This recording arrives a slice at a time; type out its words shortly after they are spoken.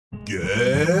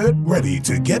Get ready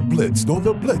to get blitzed on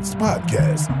the Blitzed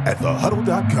podcast at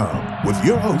thehuddle.com with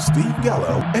your hosts Steve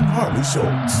Gallo and Harley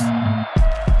Schultz.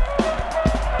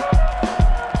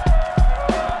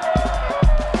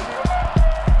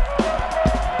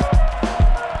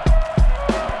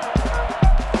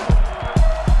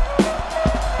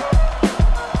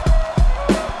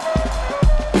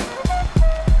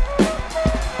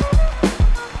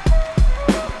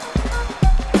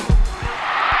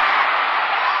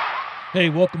 Hey,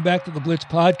 welcome back to the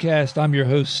Blitzed podcast. I'm your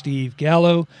host, Steve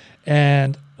Gallo.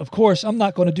 And, of course, I'm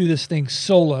not going to do this thing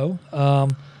solo.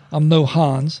 I'm no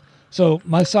Hans. So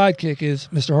my sidekick is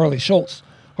Mr. Harley Schultz.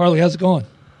 Harley, how's it going?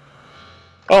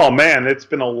 Oh, man, it's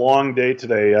been a long day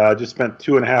today. Just spent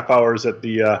 2.5 hours at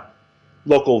the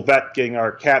local vet getting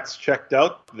our cats checked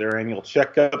out, their annual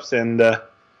checkups. And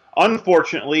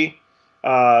unfortunately,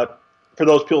 for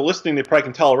those people listening, they probably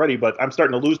can tell already, but I'm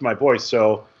starting to lose my voice.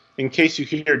 So in case you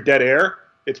hear dead air,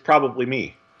 it's probably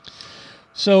me.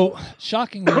 So,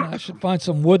 shockingly, I should find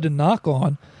some wood to knock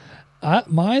on.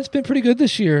 Mine's been pretty good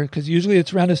this year because usually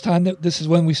it's around this time that this is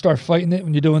when we start fighting it,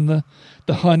 when you're doing the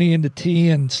honey and the tea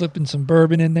and slipping some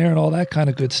bourbon in there and all that kind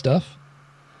of good stuff.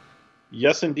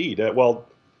 Yes, indeed.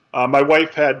 My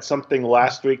wife had something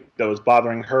last week that was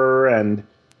bothering her, and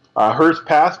hers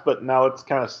passed, but now it's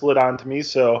kind of slid on to me,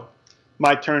 so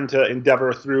my turn to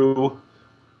endeavor through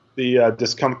the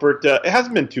discomfort. It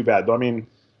hasn't been too bad, though. I mean,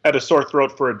 I had a sore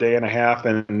throat for a day and a half,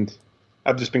 and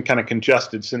I've just been kind of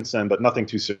congested since then, but nothing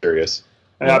too serious.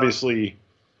 And obviously,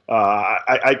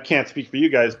 I can't speak for you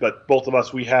guys, but both of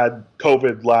us, we had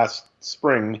COVID last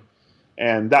spring,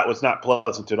 and that was not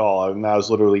pleasant at all. I mean, I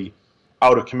was literally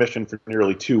out of commission for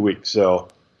nearly 2 weeks, so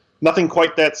nothing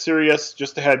quite that serious,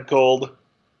 just a head cold,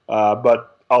 but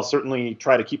I'll certainly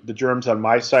try to keep the germs on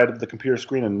my side of the computer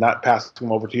screen and not pass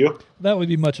them over to you. That would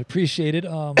be much appreciated.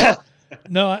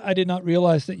 No, I did not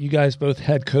realize that you guys both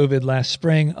had COVID last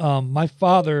spring. My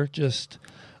father just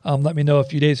let me know a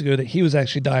few days ago that he was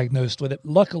actually diagnosed with it.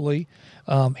 Luckily,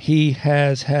 he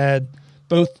has had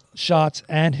both shots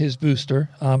and his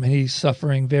booster, and he's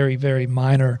suffering very, very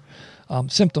minor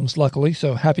symptoms, luckily,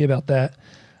 so happy about that.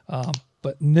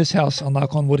 But in this house, I'll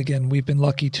knock on wood again, we've been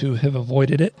lucky to have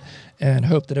avoided it and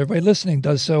hope that everybody listening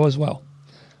does so as well.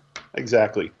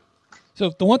 Exactly. So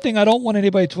the one thing I don't want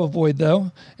anybody to avoid,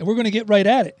 though, and we're going to get right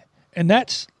at it, and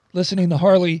that's listening to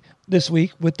Harley this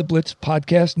week with the Blitz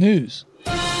Podcast News.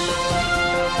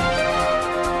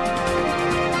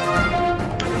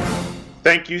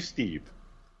 Thank you, Steve.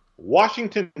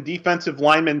 Washington defensive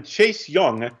lineman Chase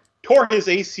Young tore his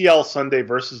ACL Sunday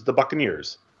versus the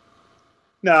Buccaneers.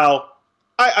 Now,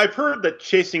 I've heard that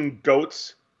chasing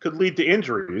goats could lead to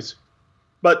injuries,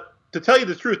 but to tell you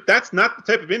the truth, that's not the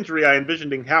type of injury I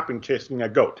envisioned happening chasing a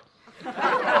goat.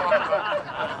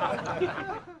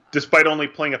 Despite only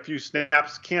playing a few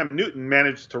snaps, Cam Newton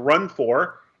managed to run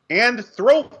for and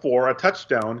throw for a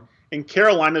touchdown in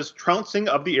Carolina's trouncing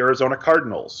of the Arizona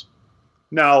Cardinals.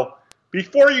 Now,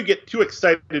 before you get too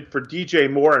excited for DJ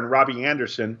Moore and Robbie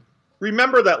Anderson,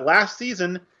 remember that last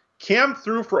season, Cam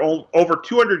threw for over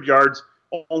 200 yards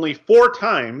only 4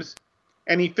 times,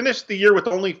 and he finished the year with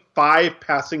only 5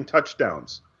 passing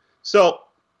touchdowns. So,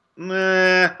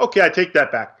 okay, I take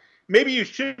that back. Maybe you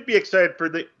should be excited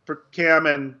for Cam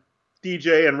and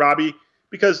DJ and Robbie,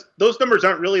 because those numbers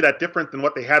aren't really that different than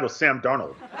what they had with Sam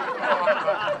Darnold.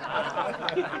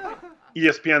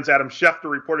 ESPN's Adam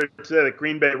Schefter reported today that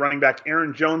Green Bay running back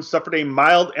Aaron Jones suffered a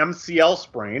mild MCL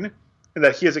sprain and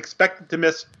that he is expected to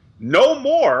miss no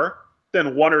more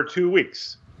than 1 or 2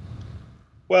 weeks.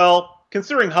 Well,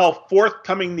 considering how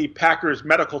forthcoming the Packers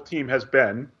medical team has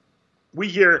been, we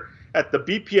here at the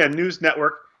B.P.N. News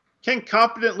Network can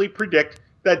confidently predict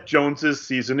that Jones's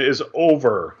season is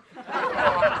over.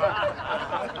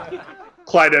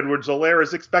 Clyde Edwards-Helaire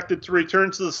is expected to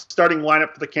return to the starting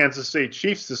lineup for the Kansas City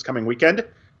Chiefs this coming weekend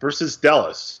versus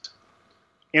Dallas.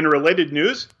 In related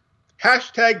news,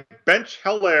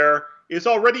 #BenchHelaire is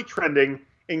already trending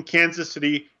in Kansas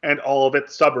City and all of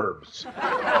its suburbs.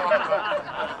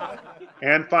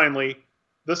 And finally,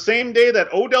 the same day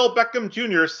that Odell Beckham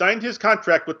Jr. signed his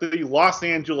contract with the Los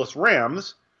Angeles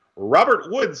Rams,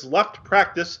 Robert Woods left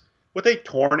practice with a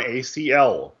torn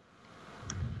ACL.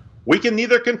 We can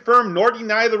neither confirm nor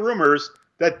deny the rumors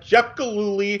that Jeff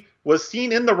Gillooly was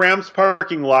seen in the Rams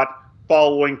parking lot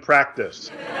following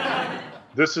practice.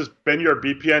 This has been your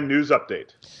BPN News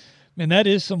Update. Man, that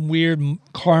is some weird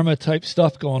karma type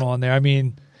stuff going on there. I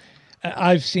mean,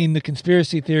 I've seen the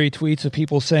conspiracy theory tweets of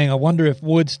people saying, I wonder if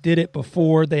Woods did it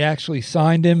before they actually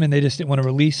signed him and they just didn't want to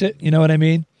release it. You know what I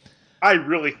mean? I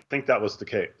really think that was the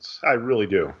case. I really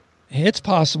do. It's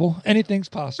possible. Anything's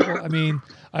possible. I mean,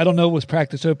 I don't know, was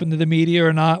practice open to the media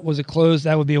or not? Was it closed?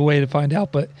 That would be a way to find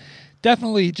out, but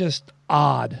definitely just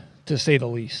odd, to say the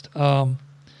least.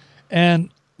 And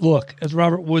look, as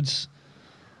Robert Woods,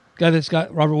 guy that's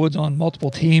got Robert Woods on multiple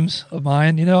teams of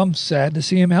mine, I'm sad to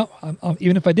see him out.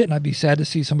 Even if I didn't, I'd be sad to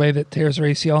see somebody that tears their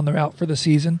ACL and they're out for the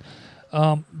season.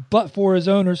 But for his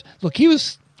owners, look,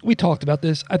 we talked about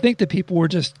this. I think that people were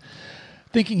just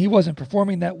thinking he wasn't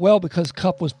performing that well because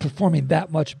Kupp was performing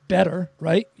that much better,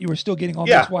 right? You were still getting all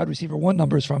these wide receiver 1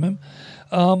 numbers from him.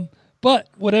 But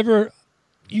whatever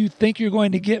you think you're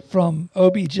going to get from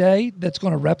OBJ that's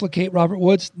going to replicate Robert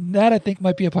Woods, that I think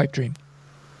might be a pipe dream.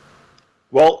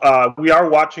 Well, we are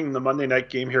watching the Monday night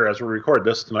game here as we record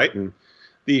this tonight, and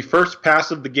the first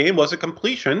pass of the game was a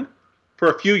completion for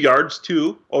a few yards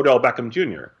to Odell Beckham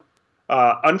Jr.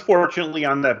 Unfortunately,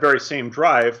 on that very same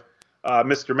drive,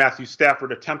 Mr. Matthew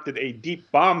Stafford attempted a deep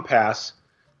bomb pass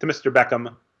to Mr.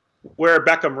 Beckham, where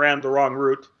Beckham ran the wrong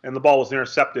route, and the ball was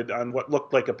intercepted on what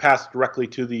looked like a pass directly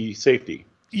to the safety.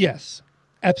 Yes,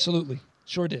 absolutely.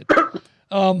 Sure did.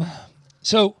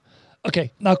 So,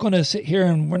 okay, not going to sit here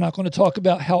and we're not going to talk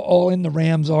about how all in the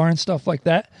Rams are and stuff like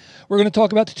that. We're going to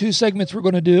talk about the 2 segments we're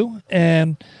going to do,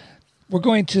 and we're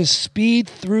going to speed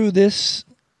through this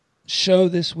show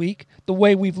this week the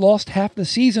way we've lost half the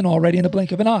season already in a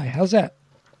blink of an eye. How's that?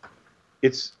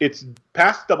 It's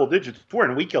past double digits. We're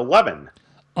in week 11.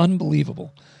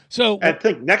 Unbelievable. So, I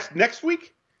think next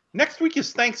week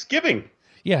is Thanksgiving.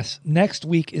 Yes, next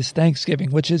week is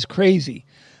Thanksgiving, which is crazy.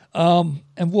 And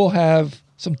we'll have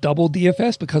some double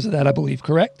DFS because of that, I believe,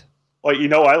 correct? Well,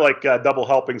 I like double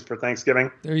helpings for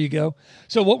Thanksgiving. There you go.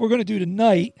 So what we're going to do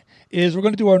tonight is we're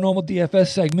going to do our normal DFS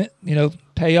segment,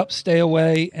 pay up, stay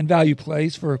away, and value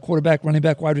plays for quarterback, running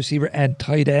back, wide receiver, and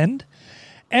tight end.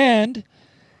 And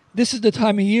this is the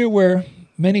time of year where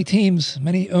many teams,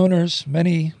 many owners,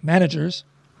 many managers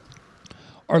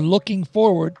are looking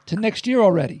forward to next year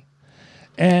already.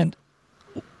 And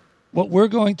what we're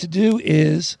going to do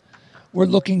is we're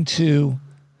looking to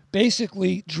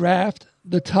basically draft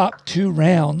the top 2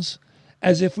 rounds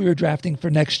as if we were drafting for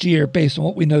next year based on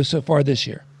what we know so far this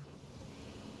year.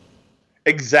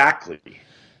 Exactly.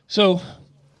 So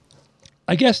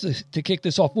I guess to kick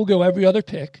this off, we'll go every other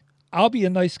pick. I'll be a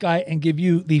nice guy and give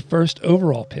you the first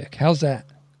overall pick. How's that?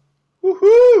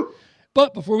 Woohoo!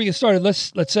 But before we get started,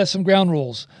 let's set some ground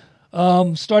rules.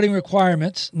 Starting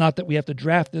requirements, not that we have to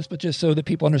draft this, but just so that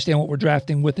people understand what we're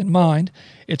drafting with in mind.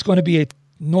 It's going to be a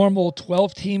normal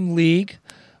 12-team league,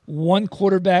 1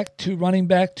 quarterback, 2 running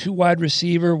back, 2 wide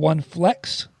receiver, 1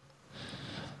 flex,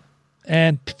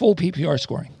 and full PPR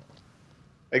scoring.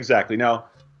 Exactly. Now,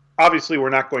 obviously, we're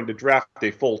not going to draft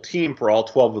a full team for all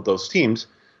 12 of those teams.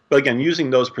 But again, using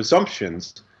those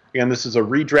presumptions, again, this is a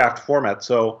redraft format.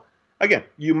 So, again,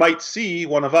 you might see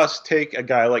one of us take a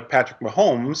guy like Patrick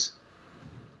Mahomes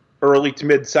early to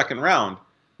mid-second round.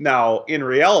 Now, in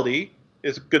reality,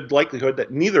 it's a good likelihood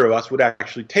that neither of us would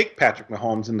actually take Patrick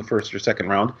Mahomes in the first or second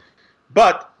round.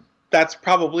 But that's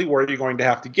probably where you're going to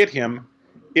have to get him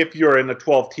if you're in a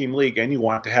 12-team league and you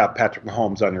want to have Patrick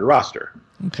Mahomes on your roster.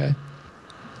 Okay.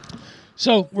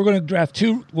 So we're going to draft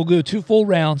 2. We'll go 2 full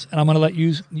rounds, and I'm going to let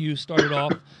you start it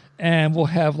off, and we'll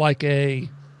have like a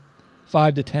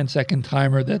 5 to 10 second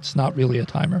timer that's not really a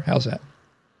timer. How's that?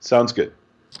 Sounds good.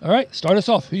 All right, start us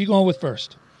off. Who are you going with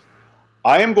first?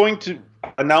 I am going to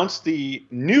announce the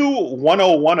new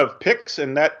 101 of picks,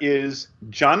 and that is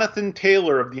Jonathan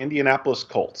Taylor of the Indianapolis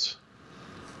Colts.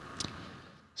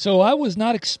 So I was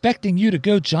not expecting you to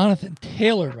go Jonathan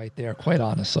Taylor right there, quite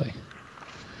honestly,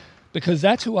 because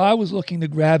that's who I was looking to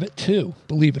grab at too,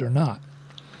 believe it or not.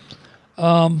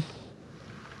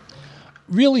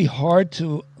 Really hard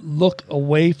to look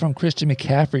away from Christian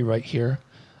McCaffrey right here,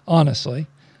 honestly.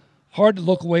 Hard to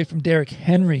look away from Derrick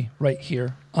Henry right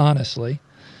here, honestly.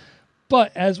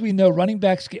 But as we know, running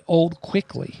backs get old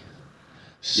quickly.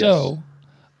 So yes.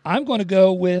 I'm going to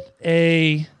go with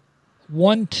a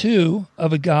 1-2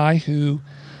 of a guy who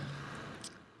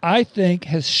I think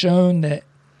has shown that,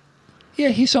 yeah,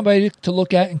 he's somebody to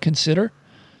look at and consider.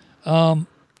 I've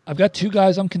got 2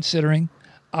 guys I'm considering.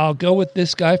 I'll go with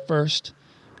this guy first,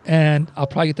 and I'll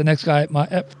probably get the next guy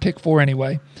at pick 4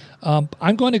 anyway.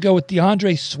 I'm going to go with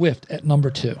DeAndre Swift at number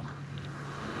 2.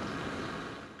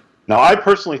 Now, I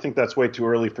personally think that's way too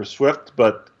early for Swift,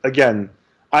 but again,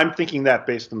 I'm thinking that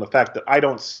based on the fact that I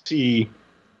don't see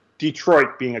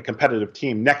Detroit being a competitive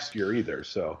team next year either.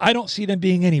 So I don't see them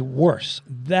being any worse.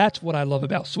 That's what I love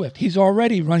about Swift. He's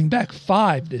already running back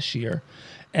 5 this year,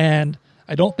 and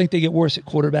I don't think they get worse at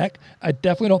quarterback. I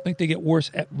definitely don't think they get worse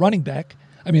at running back.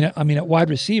 I mean at wide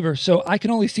receiver. So I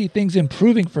can only see things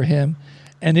improving for him.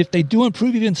 And if they do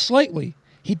improve even slightly,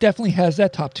 he definitely has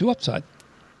that top 2 upside.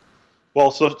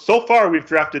 Well, so far we've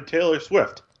drafted Taylor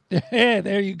Swift. Yeah,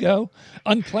 there you go.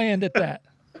 Unplanned at that.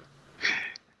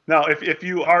 Now, if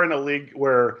you are in a league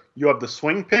where you have the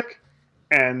swing pick,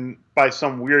 and by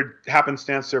some weird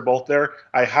happenstance they're both there,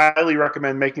 I highly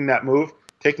recommend making that move,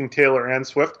 taking Taylor and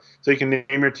Swift, so you can name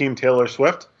your team Taylor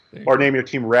Swift, or name your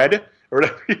team Red, or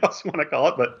whatever else you want to call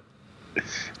it. But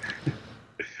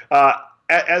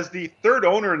as the third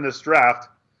owner in this draft,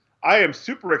 I am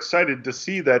super excited to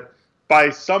see that by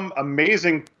some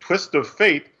amazing twist of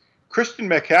fate, Christian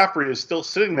McCaffrey is still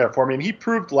sitting there for me. And he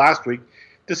proved last week,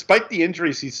 despite the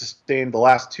injuries he sustained the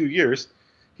last 2 years,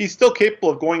 he's still capable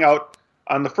of going out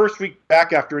on the first week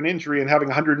back after an injury and having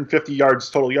 150 yards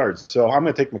total yards. So I'm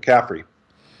going to take McCaffrey.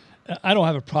 I don't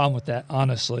have a problem with that,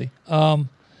 honestly. The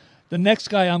next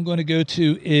guy I'm going to go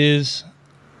to is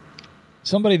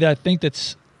somebody that I think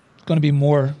that's going to be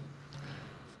more,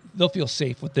 they'll feel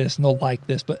safe with this and they'll like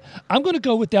this, but I'm going to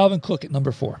go with Dalvin Cook at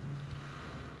number 4.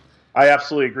 I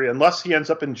absolutely agree. Unless he ends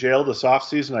up in jail this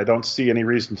offseason, I don't see any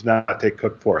reason to not take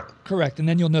Cook fourth. Correct, and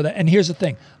then you'll know that. And here's the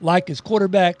thing. Like his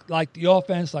quarterback, like the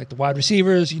offense, like the wide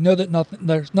receivers, you know that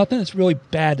there's nothing that's really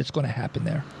bad that's going to happen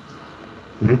there.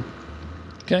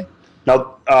 Mm-hmm. Okay?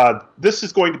 Now, this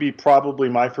is going to be probably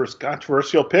my first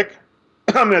controversial pick.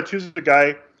 I'm going to choose a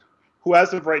guy who,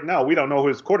 as of right now, we don't know who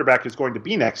his quarterback is going to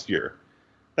be next year.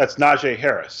 That's Najee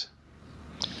Harris.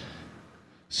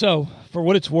 So, for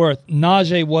what it's worth,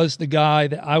 Najee was the guy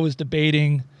that I was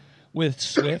debating with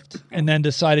Swift, and then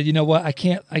decided, you know what, I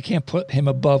can't put him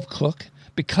above Cook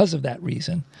because of that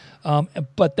reason.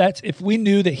 But that's if we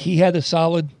knew that he had a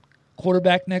solid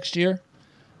quarterback next year,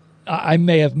 I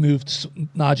may have moved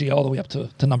Najee all the way up to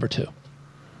number 2.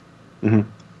 Mm-hmm.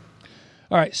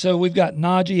 All right, so we've got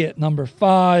Najee at number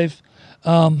 5.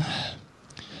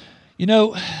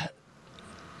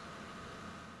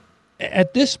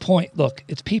 At this point, look,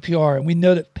 it's PPR, and we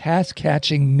know that pass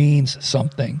catching means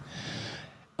something,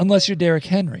 unless you're Derrick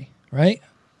Henry, right?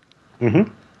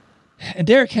 Mm-hmm. And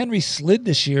Derrick Henry slid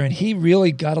this year, and he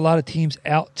really got a lot of teams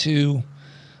out to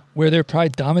where they're probably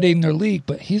dominating their league,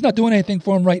 but he's not doing anything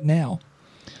for them right now.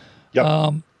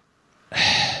 Yep.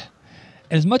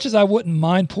 As much as I wouldn't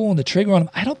mind pulling the trigger on him,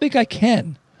 I don't think I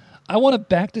can. I want a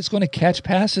back that's going to catch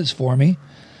passes for me.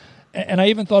 And I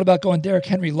even thought about going Derrick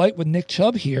Henry light with Nick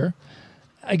Chubb here.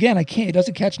 Again, I can't. He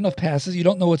doesn't catch enough passes. You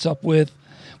don't know what's up with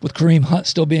Kareem Hunt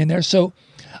still being there. So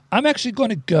I'm actually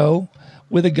going to go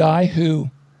with a guy who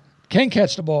can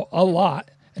catch the ball a lot,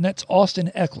 and that's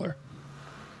Austin Eckler.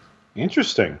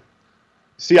 Interesting.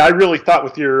 See, I really thought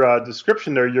with your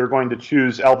description there you're going to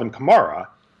choose Alvin Kamara.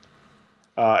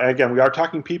 And again, we are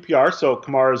talking PPR, so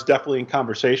Kamara is definitely in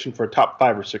conversation for a top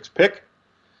 5 or 6 pick.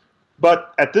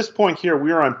 But at this point here,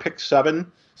 we are on pick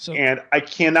 7, and I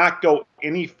cannot go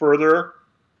any further,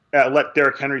 let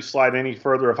Derrick Henry slide any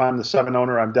further. If I'm the 7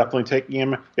 owner, I'm definitely taking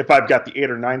him. If I've got the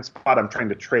 8 or 9 spot, I'm trying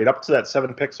to trade up to that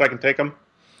 7 pick so I can take him.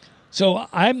 So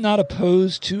I'm not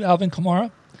opposed to Alvin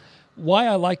Kamara. Why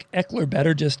I like Eckler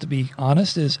better, just to be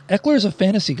honest, is Eckler is a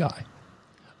fantasy guy.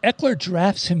 Eckler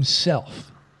drafts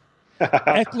himself.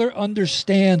 Eckler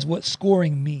understands what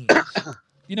scoring means.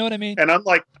 You know what I mean? And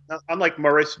unlike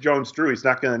Maurice Jones-Drew, he's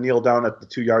not going to kneel down at the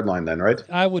 2-yard line then, right?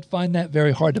 I would find that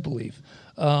very hard to believe.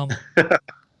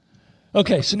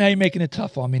 Okay, so now you're making it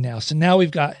tough on me now. So now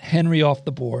we've got Henry off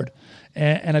the board,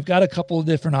 and I've got a couple of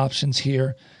different options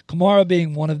here. Kamara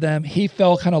being one of them. He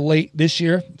fell kind of late this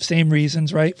year. Same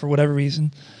reasons, right? For whatever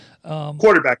reason.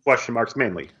 Quarterback question marks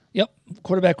mainly. Yep,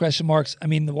 quarterback question marks. I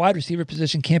mean, the wide receiver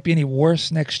position can't be any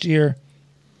worse next year.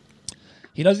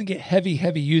 He doesn't get heavy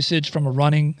usage from a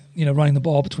running the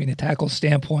ball between the tackles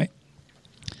standpoint.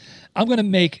 I'm going to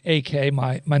make AK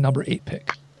my number 8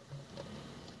 pick.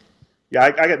 Yeah,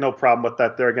 I got no problem with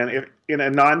that there. Again, if in a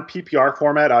non-PPR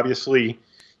format, obviously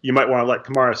you might want to let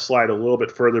Kamara slide a little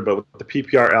bit further, but with the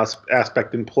PPR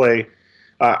aspect in play,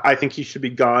 I think he should be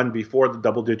gone before the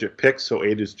double-digit pick, so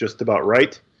 8 is just about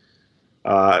right.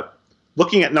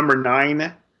 Looking at number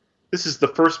 9, this is the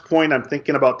first point I'm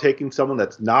thinking about taking someone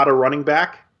that's not a running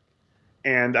back,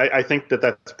 and I think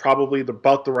that's probably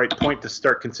about the right point to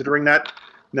start considering that.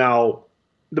 Now,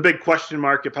 the big question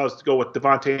mark, if I was to go with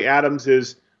Devontae Adams,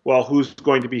 is, well, who's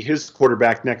going to be his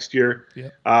quarterback next year? Yeah.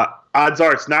 Odds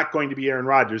are it's not going to be Aaron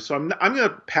Rodgers. So I'm going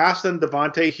to pass on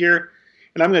Devontae here,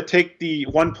 and I'm going to take the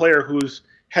one player who's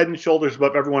head and shoulders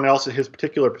above everyone else at his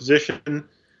particular position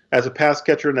as a pass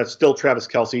catcher, and that's still Travis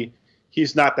Kelce.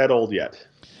 He's not that old yet.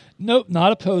 Nope,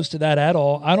 not opposed to that at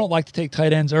all. I don't like to take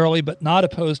tight ends early, but not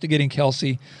opposed to getting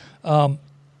Kelce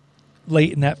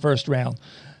late in that first round.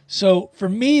 So for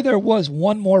me, there was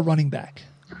one more running back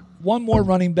one more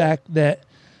running back that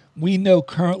we know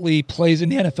currently plays in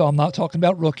the NFL. I'm not talking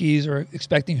about rookies or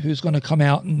expecting who's going to come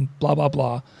out and blah, blah,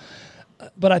 blah.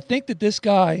 But I think that this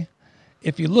guy,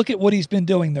 if you look at what he's been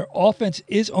doing, their offense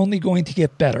is only going to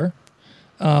get better.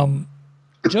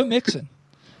 Joe Mixon,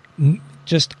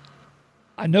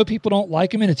 I know people don't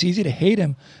like him and it's easy to hate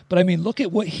him, but I mean, look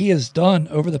at what he has done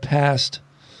over the past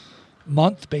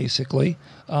month, basically.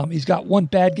 He's got one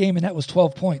bad game, and that was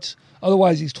 12 points.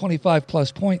 Otherwise, he's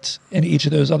 25-plus points in each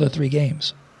of those other 3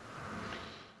 games.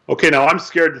 Okay, now I'm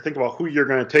scared to think about who you're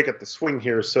going to take at the swing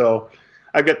here. So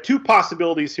I've got 2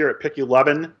 possibilities here at pick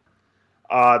 11.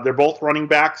 They're both running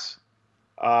backs.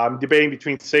 I'm debating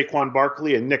between Saquon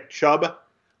Barkley and Nick Chubb.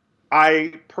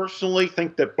 I personally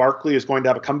think that Barkley is going to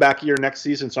have a comeback year next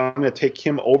season, so I'm going to take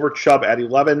him over Chubb at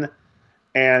 11.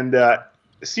 And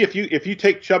see if you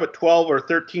take Chubb at 12 or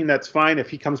 13, that's fine. If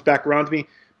he comes back around to me,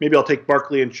 maybe I'll take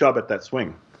Barkley and Chubb at that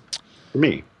swing for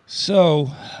me. So,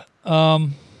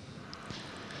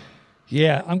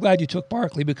 yeah, I'm glad you took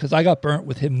Barkley because I got burnt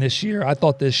with him this year. I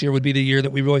thought this year would be the year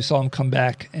that we really saw him come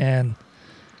back, and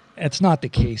it's not the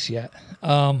case yet.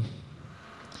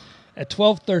 At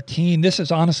 12-13, this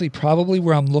is honestly probably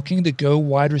where I'm looking to go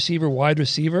wide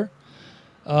receiver.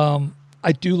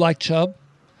 I do like Chubb.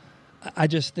 I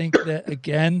just think that,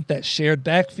 again, that shared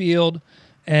backfield,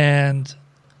 and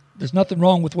there's nothing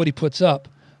wrong with what he puts up.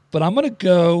 But I'm going to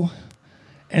go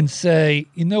and say,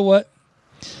 you know what?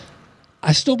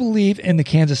 I still believe in the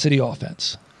Kansas City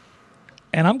offense.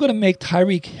 And I'm going to make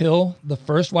Tyreek Hill the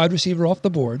first wide receiver off the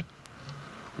board.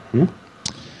 Mm-hmm.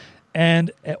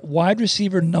 And at wide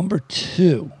receiver number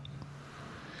 2,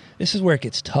 this is where it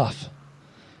gets tough.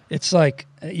 It's like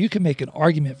you can make an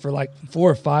argument for like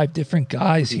 4 or 5 different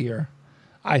guys here,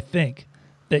 I think,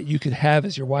 that you could have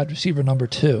as your wide receiver number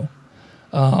 2.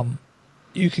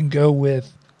 You can go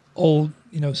with old,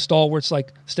 stalwarts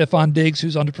like Stephon Diggs,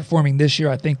 who's underperforming this year,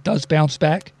 I think does bounce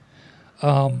back.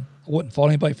 I wouldn't fault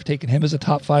anybody for taking him as a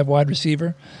top 5 wide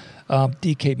receiver.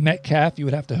 DK Metcalf, you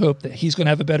would have to hope that he's going to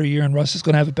have a better year and Russ is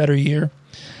going to have a better year.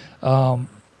 Terry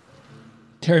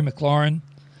McLaurin,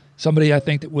 somebody I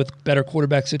think that with better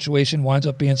quarterback situation winds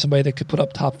up being somebody that could put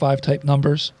up top 5 type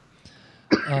numbers.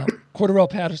 Cordarrelle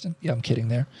Patterson, yeah, I'm kidding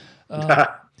there.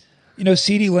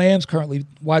 CeeDee Lamb's currently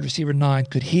wide receiver 9.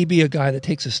 Could he be a guy that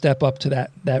takes a step up to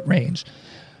that range?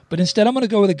 But instead, I'm going to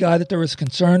go with a guy that there was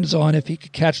concerns on if he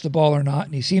could catch the ball or not,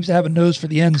 and he seems to have a nose for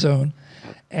the end zone.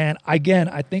 And again,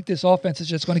 I think this offense is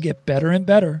just going to get better and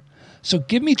better. So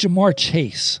give me Jamar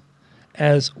Chase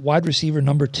as wide receiver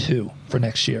number 2 for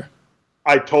next year.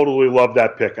 I totally love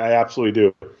that pick. I absolutely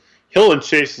do. Hill and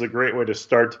Chase is a great way to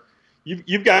start.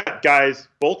 You've got guys,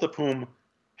 both of whom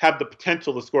have the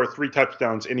potential to score 3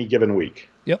 touchdowns any given week.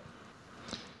 Yep.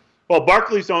 Well,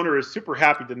 Barkley's owner is super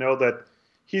happy to know that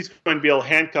he's going to be able to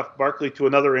handcuff Barkley to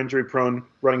another injury-prone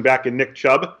running back in Nick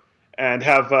Chubb and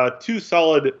have 2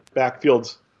 solid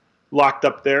backfields locked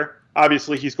up there.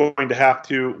 Obviously, he's going to have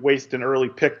to waste an early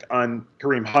pick on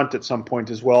Kareem Hunt at some point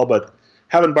as well, but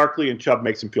having Barkley and Chubb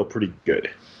makes him feel pretty good.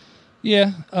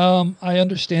 Yeah, I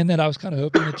understand that. I was kind of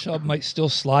hoping that Chubb might still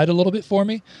slide a little bit for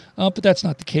me, but that's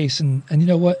not the case. And you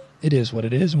know what? It is what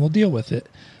it is, and we'll deal with it.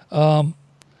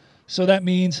 So that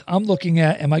means I'm looking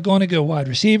at, am I going to go wide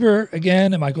receiver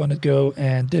again? Am I going to go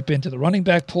and dip into the running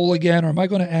back pool again? Or am I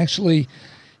going to actually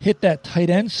hit that tight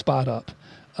end spot up?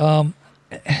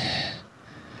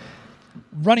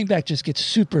 Running back just gets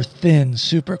super thin,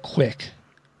 super quick,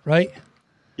 right?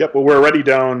 Yep, well, we're already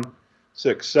down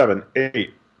 6, 7,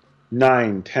 8,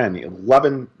 9, 10,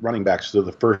 11 running backs to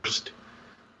the first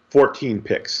 14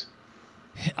 picks.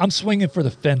 I'm swinging for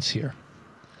the fence here.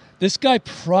 This guy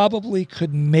probably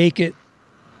could make it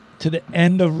to the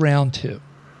end of round 2.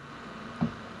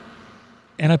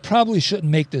 And I probably shouldn't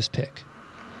make this pick,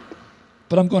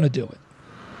 but I'm going to do it.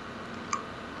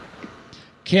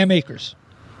 Cam Akers.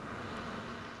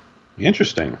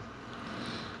 Interesting.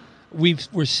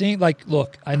 We're seeing,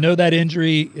 look, I know that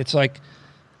injury, it's like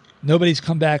nobody's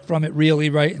come back from it really,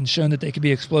 right, and shown that they could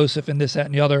be explosive and this, that,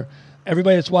 and the other.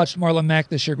 Everybody that's watched Marlon Mack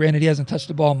this year, granted he hasn't touched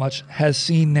the ball much, has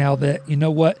seen now that, you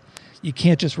know what, you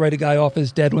can't just write a guy off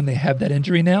as dead when they have that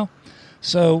injury now.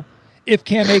 So if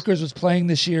Cam Akers was playing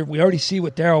this year, we already see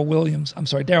what Darrell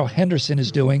Henderson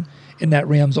is doing in that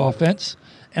Rams offense,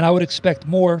 and I would expect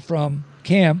more from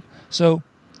Cam. So,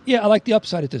 yeah, I like the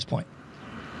upside at this point.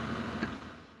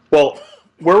 Well,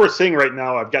 where we're seeing right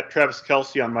now, I've got Travis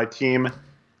Kelce on my team,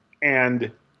 and,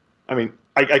 I mean,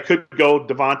 I could go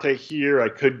Devontae here. I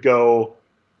could go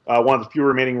one of the few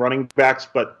remaining running backs,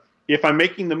 but if I'm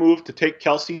making the move to take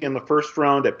Kelce in the first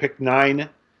round at pick 9, then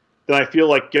I feel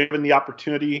like given the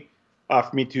opportunity for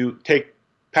me to take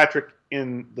Patrick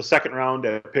in the second round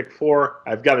at pick 4.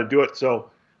 I've got to do it.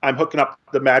 So I'm hooking up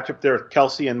the matchup there with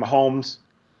Kelsey and Mahomes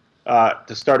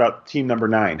to start out team number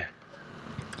 9.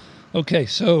 Okay,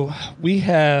 so we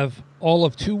have all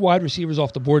of 2 wide receivers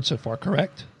off the board so far,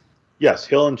 correct? Yes,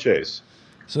 Hill and Chase.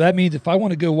 So that means if I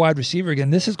want to go wide receiver again,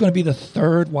 this is going to be the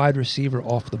 3rd wide receiver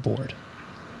off the board.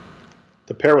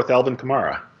 To pair with Alvin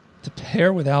Kamara.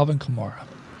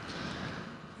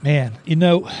 Man,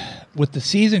 with the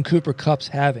season Cooper Kupp's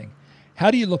having,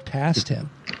 how do you look past him?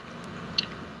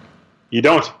 You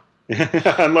don't.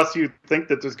 Unless you think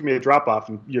that there's going to be a drop-off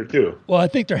in year 2. Well, I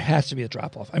think there has to be a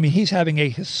drop-off. I mean, he's having a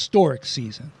historic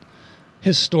season.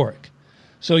 Historic.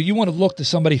 So you want to look to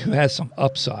somebody who has some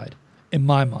upside, in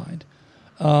my mind.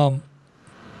 And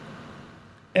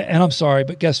I'm sorry,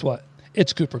 but guess what?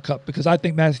 It's Cooper Kupp, because I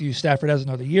think Matthew Stafford has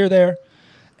another year there,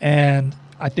 and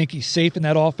I think he's safe in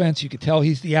that offense. You could tell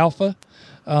he's the alpha.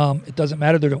 It doesn't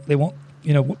matter. They won't.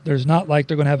 There's not like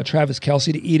they're going to have a Travis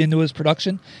Kelce to eat into his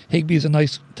production. Higbee's a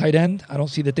nice tight end. I don't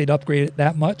see that they'd upgrade it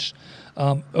that much.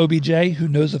 OBJ, who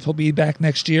knows if he'll be back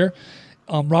next year.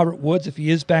 Robert Woods, if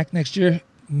he is back next year,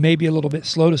 maybe a little bit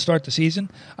slow to start the season.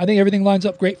 I think everything lines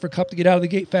up great for Kupp to get out of the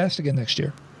gate fast again next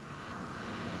year.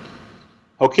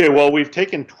 Okay, well, we've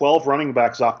taken 12 running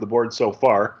backs off the board so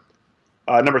far.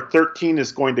 Number 13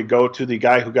 is going to go to the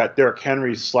guy who got Derrick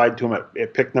Henry's slide to him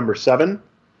at pick number 7.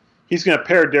 He's going to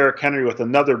pair Derrick Henry with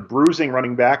another bruising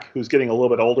running back who's getting a little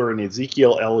bit older in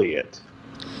Ezekiel Elliott.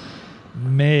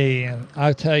 Man,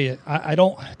 I'll tell you, I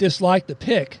don't dislike the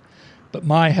pick, but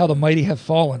how the mighty have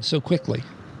fallen so quickly.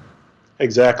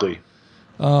 Exactly.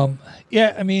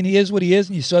 Yeah, I mean, he is what he is,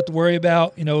 and you still have to worry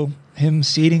about, him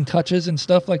ceding touches and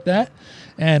stuff like that.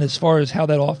 And as far as how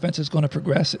that offense is going to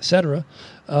progress, et cetera.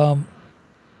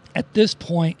 At this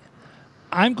point,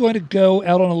 I'm going to go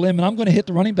out on a limb, and I'm going to hit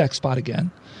the running back spot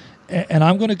again. And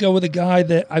I'm going to go with a guy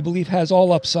that I believe has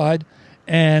all upside,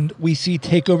 and we see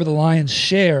take over the Lions'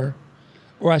 share,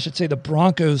 or I should say the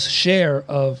Broncos' share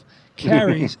of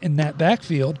carries in that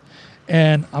backfield.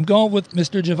 And I'm going with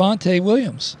Mr. Javonte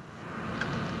Williams.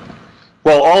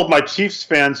 Well, all of my Chiefs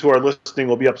fans who are listening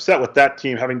will be upset with that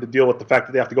team having to deal with the fact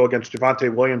that they have to go against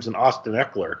Javonte Williams and Austin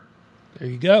Eckler. There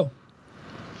you go.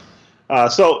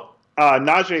 So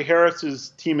Najee Harris's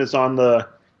team is on the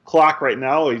clock right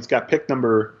now. He's got pick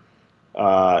number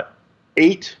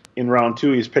 8 in round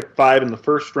 2. He's picked 5 in the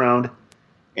first round.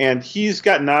 And he's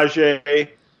got Najee.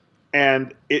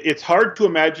 And it's hard to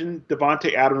imagine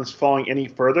Devontae Adams falling any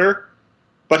further.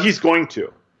 But he's going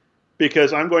to.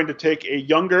 Because I'm going to take a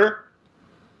younger,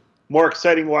 more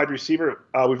exciting wide receiver.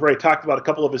 We've already talked about a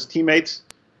couple of his teammates.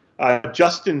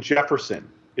 Justin Jefferson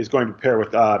is going to pair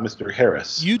with Mr.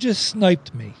 Harris. You just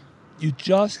sniped me.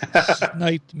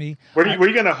 Sniped me. Were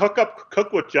you going to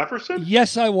cook with Jefferson?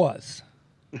 Yes, I was.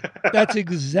 That's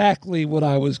exactly what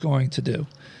I was going to do.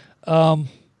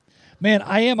 Man,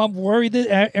 I am. I'm worried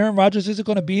that Aaron Rodgers isn't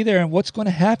going to be there, and what's going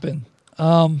to happen.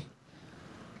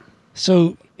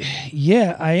 So,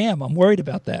 yeah, I am. I'm worried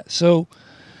about that. So,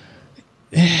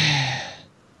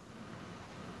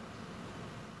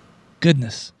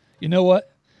 goodness. You know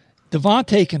what?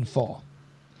 Devontae can fall.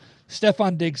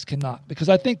 Stephon Diggs cannot, because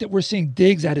I think that we're seeing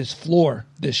Diggs at his floor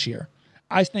this year.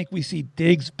 I think we see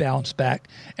Diggs bounce back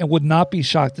and would not be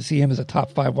shocked to see him as a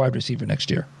top 5 wide receiver next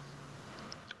year.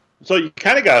 So you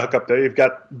kind of got to hook up there. You've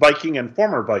got Viking and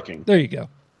former Viking. There you go.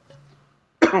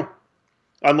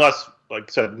 Unless, like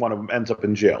I said, one of them ends up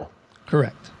in jail.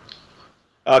 Correct.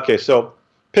 Okay, so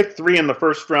pick 3 in the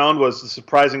first round was the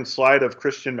surprising slide of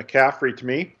Christian McCaffrey to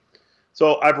me.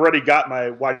 So I've already got my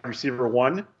wide receiver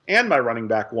 1 and my running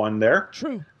back 1 there.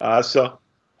 True. So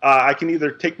I can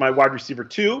either take my wide receiver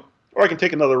 2 or I can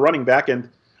take another running back. And,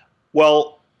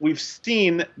 well, we've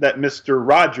seen that Mr.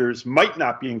 Rodgers might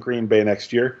not be in Green Bay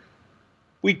next year.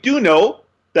 We do know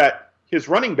that his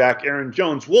running back, Aaron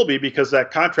Jones, will be, because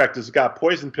that contract has got a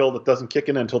poison pill that doesn't kick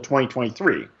in until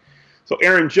 2023. So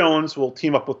Aaron Jones will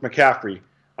team up with McCaffrey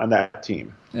on that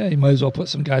team. Yeah, you might as well put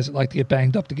some guys that like to get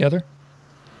banged up together.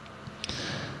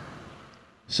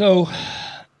 So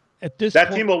at this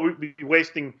that team will be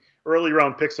wasting early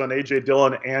round picks on A.J.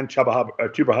 Dillon and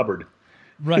Chuba Hubbard.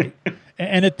 Right.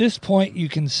 And at this point, you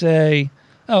can say,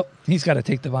 oh, he's got to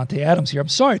take Devontae Adams here. I'm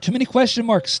sorry, too many question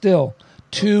marks still.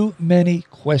 Too many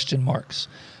question marks.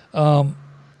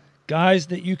 Guys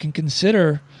that you can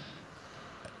consider,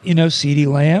 CeeDee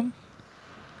Lamb,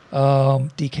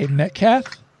 DK Metcalf,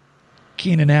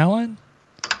 Keenan Allen,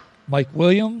 Mike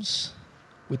Williams.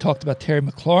 We talked about Terry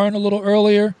McLaurin a little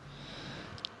earlier.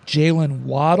 Jalen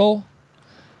Waddle.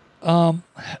 I'm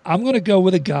going to go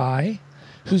with a guy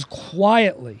who's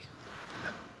quietly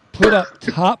put up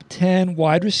top 10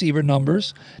 wide receiver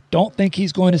numbers. Don't think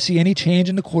he's going to see any change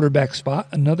in the quarterback spot.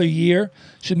 Another year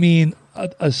should mean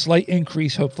a slight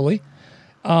increase, hopefully.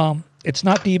 It's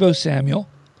not Deebo Samuel,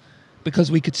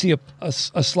 because we could see a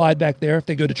slide back there if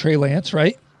they go to Trey Lance,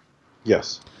 right?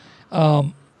 Yes.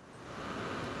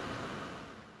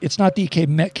 It's not DK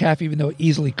Metcalf, even though it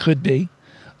easily could be.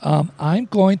 I'm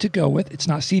going to go with, it's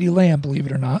not CeeDee Lamb, believe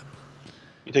it or not.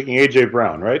 You're taking A.J.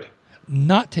 Brown, right?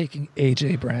 Not taking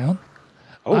A.J. Brown.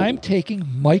 Oh. I'm taking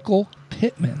Michael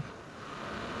Pittman.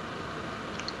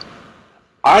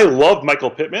 I love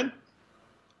Michael Pittman,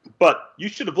 but you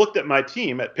should have looked at my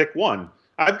team at pick 1.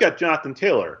 I've got Jonathan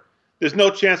Taylor. There's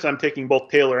no chance I'm taking both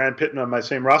Taylor and Pittman on my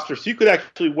same roster, so you could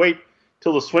actually wait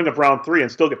till the swing of round 3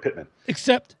 and still get Pittman.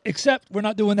 Except we're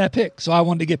not doing that pick, so I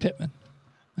wanted to get Pittman.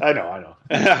 I know.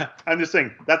 I'm just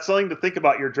saying, that's something to think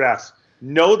about your drafts.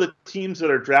 Know the teams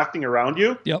that are drafting around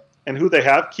you. Yep. And who they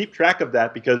have. Keep track of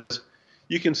that, because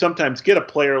you can sometimes get a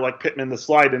player like Pittman to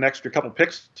slide an extra couple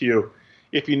picks to you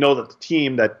if you know that the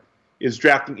team that is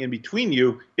drafting in between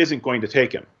you isn't going to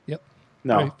take him. Yep.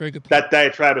 No. Very good point. That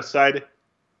diatribe aside,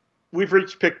 we've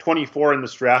reached pick 24 in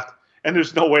this draft, and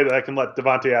there's no way that I can let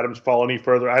Devontae Adams fall any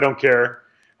further. I don't care.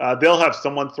 They'll have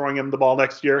someone throwing him the ball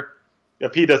next year.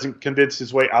 If he doesn't convince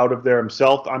his way out of there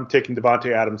himself, I'm taking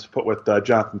Devontae Adams to put with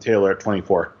Jonathan Taylor at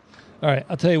 24. All right,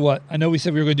 I'll tell you what. I know we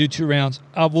said we were going to do 2 rounds.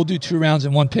 We'll do 2 rounds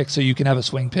in 1 pick so you can have a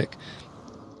swing pick.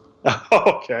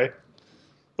 Okay.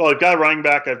 Well, I've got a running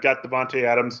back. I've got Devontae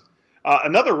Adams.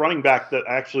 Another running back that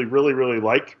I actually really, really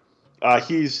like.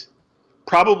 He's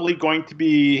probably going to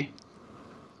be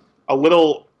a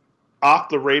little off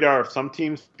the radar of some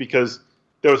teams because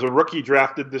there was a rookie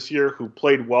drafted this year who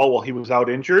played well while he was out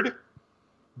injured.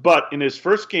 But in his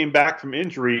first game back from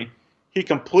injury, he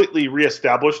completely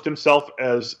reestablished himself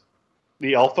as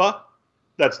the alpha.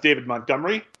 That's David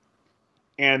Montgomery.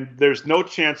 And there's no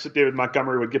chance that David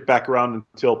Montgomery would get back around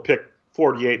until pick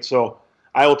 48. So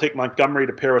I will take Montgomery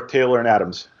to pair with Taylor and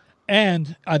Adams.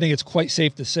 And I think it's quite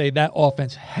safe to say that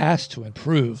offense has to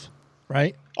improve,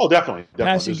 right? Oh, definitely.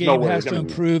 Passing game has to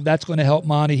improve. That's going to help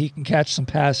Monty. He can catch some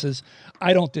passes.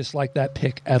 I don't dislike that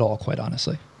pick at all, quite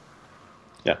honestly.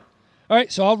 Yeah. All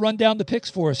right, so I'll run down the picks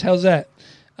for us. How's that?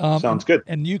 Sounds good.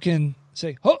 And you can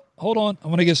say, hold on. I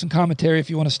want to give some commentary if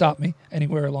you want to stop me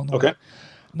anywhere along the way.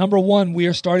 Number 1, we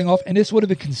are starting off, and this would have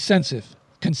been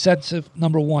consensus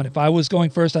number 1. If I was going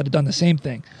first, I'd have done the same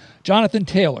thing. Jonathan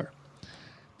Taylor.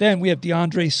 Then we have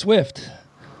DeAndre Swift,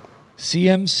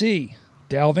 CMC,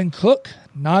 Dalvin Cook,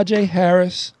 Najee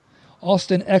Harris,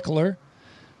 Austin Eckler,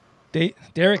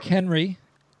 Derrick Henry,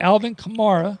 Alvin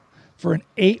Kamara for an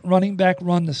 8 running back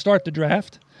run to start the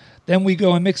draft. Then we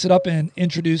go and mix it up and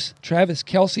introduce Travis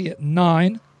Kelce at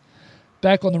 9.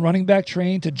 Back on the running back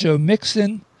train to Joe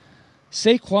Mixon,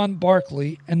 Saquon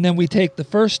Barkley, and then we take the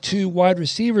first 2 wide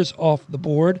receivers off the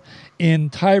board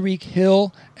in Tyreek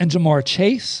Hill and Jamar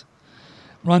Chase.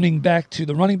 Running back to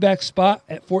the running back spot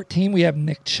at 14, we have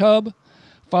Nick Chubb,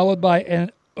 followed by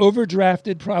an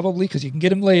overdrafted, probably because you can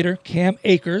get him later, Cam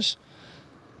Akers.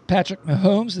 Patrick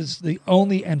Mahomes is the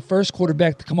only and first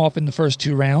quarterback to come off in the first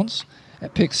 2 rounds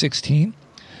at pick 16.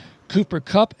 Cooper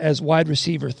Kupp as wide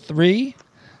receiver 3.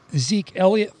 Zeke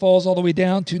Elliott falls all the way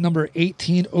down to number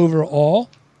 18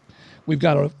 overall. We've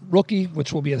got a rookie,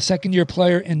 which will be a second-year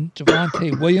player, in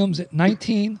Javonte Williams at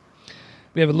 19.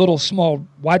 We have a little small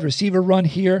wide receiver run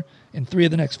here. In 3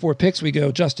 of the next 4 picks, we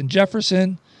go Justin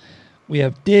Jefferson. We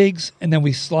have Diggs, and then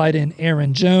we slide in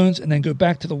Aaron Jones, and then go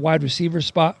back to the wide receiver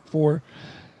spot for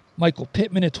Michael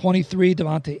Pittman at 23,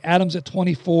 Devontae Adams at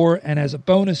 24, and as a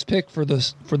bonus pick for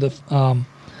the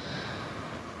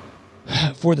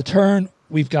turn,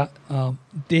 we've got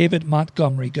David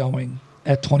Montgomery going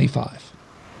at 25.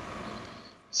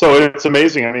 So it's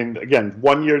amazing. I mean, again,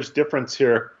 1 year's difference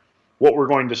here. What we're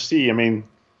going to see. I mean,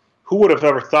 who would have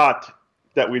ever thought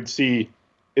that we'd see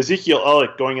Ezekiel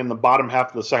Elliott going in the bottom half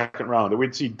of the second round, or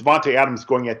we'd see Devontae Adams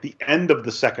going at the end of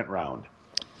the second round?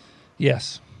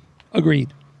 Yes,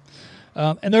 agreed.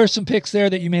 And there are some picks there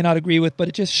that you may not agree with, but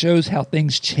it just shows how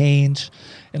things change.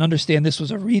 And understand this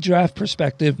was a redraft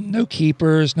perspective, no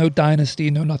keepers, no dynasty,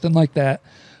 no nothing like that.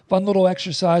 Fun little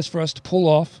exercise for us to pull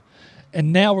off.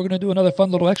 And now we're going to do another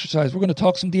fun little exercise. We're going to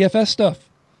talk some DFS stuff.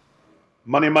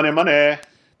 Money, money, money. There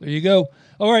you go.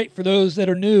 All right, for those that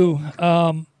are new,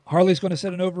 Harley's going to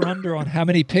set an over-under on how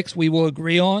many picks we will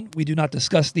agree on. We do not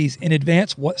discuss these in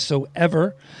advance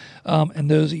whatsoever.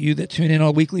 And those of you that tune in on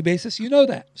a weekly basis, you know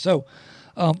that. So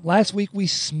last week we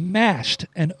smashed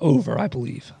an over, I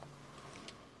believe.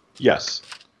 Yes.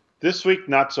 This week,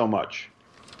 not so much.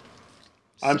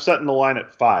 I'm setting the line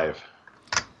at 5.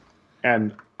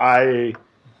 And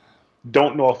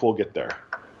Don't know if we'll get there.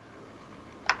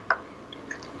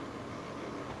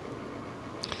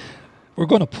 We're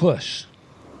going to push.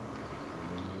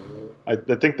 I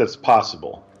think that's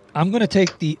possible. I'm going to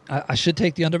take I should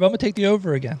take the under, but I'm going to take the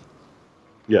over again.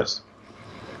 Yes.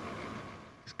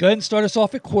 Go ahead and start us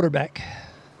off at quarterback.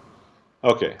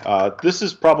 Okay. This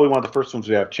is probably one of the first ones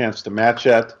we have a chance to match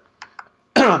at.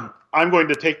 I'm going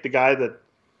to take the guy that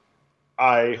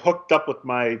I hooked up with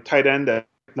my tight end at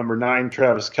number 9,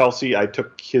 Travis Kelce. I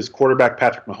took his quarterback,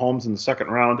 Patrick Mahomes, in the second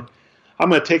round. I'm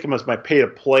going to take him as my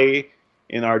pay-to-play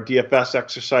in our DFS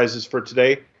exercises for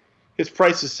today. His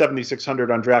price is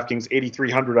 $7,600 on DraftKings,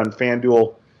 $8,300 on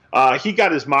FanDuel. He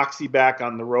got his moxie back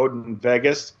on the road in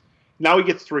Vegas. Now he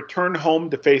gets to return home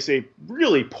to face a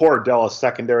really poor Dallas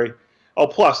secondary. Oh,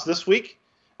 plus, this week,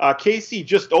 KC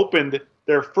just opened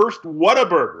their first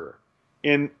Whataburger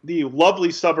in the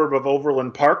lovely suburb of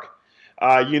Overland Park.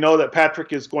 You know that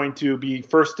Patrick is going to be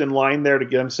first in line there to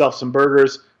get himself some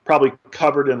burgers, probably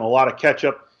covered in a lot of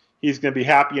ketchup. He's going to be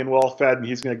happy and well-fed, and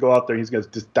he's going to go out there and he's going to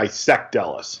just dissect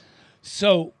Dallas.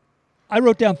 So I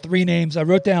wrote down 3 names. I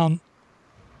wrote down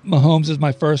Mahomes as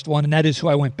my first one, and that is who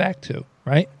I went back to,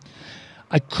 right?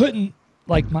 I couldn't,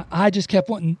 my eye just kept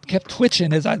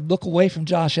twitching as I look away from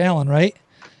Josh Allen, right?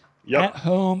 Yep. At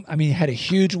home, he had a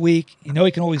huge week. He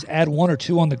can always add 1 or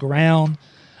 2 on the ground.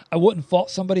 I wouldn't fault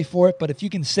somebody for it, but if you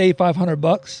can save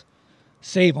 $500,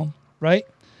 save them, right?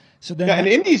 So then, and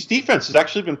Indy's defense has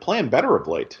actually been playing better of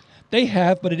late. They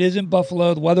have, but it is in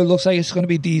Buffalo. The weather looks like it's going to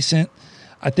be decent.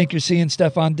 I think you're seeing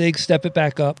Stephon Diggs step it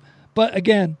back up. But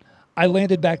again, I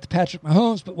landed back to Patrick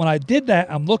Mahomes. But when I did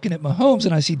that, I'm looking at Mahomes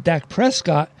and I see Dak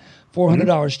Prescott,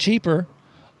 $400 cheaper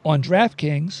on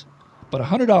DraftKings, but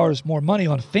 $100 more money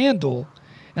on FanDuel.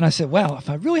 And I said, wow, if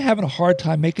I'm really having a hard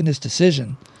time making this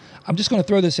decision, I'm just going to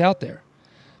throw this out there.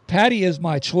 Patty is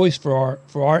my choice for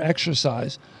our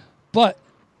exercise. But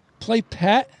play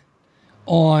Pat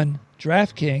on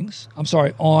DraftKings.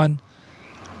 On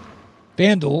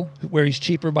FanDuel, where he's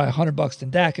cheaper by $100 than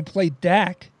Dak, and play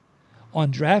Dak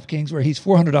on DraftKings, where he's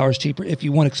 $400 cheaper if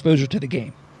you want exposure to the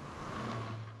game.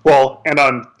 Well, and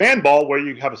on FanBall, where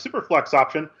you have a super flex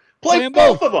option, play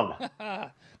both of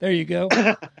them. There you go.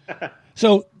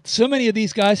 So many of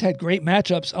these guys had great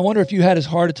matchups. I wonder if you had as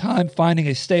hard a time finding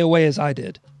a stay away as I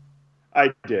did.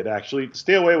 I did, actually.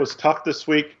 Stay away was tough this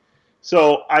week,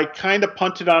 so I kind of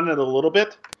punted on it a little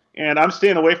bit, and I'm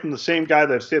staying away from the same guy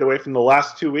that I've stayed away from the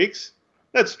last 2 weeks.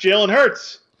 That's Jalen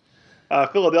Hurts,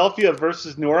 Philadelphia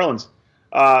versus New Orleans.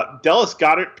 Dallas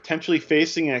Goedert potentially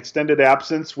facing an extended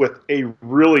absence with a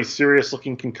really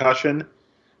serious-looking concussion.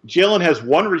 Jalen has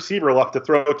 1 receiver left to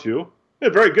throw to, a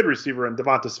very good receiver in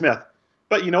Devonta Smith.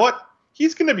 But you know what?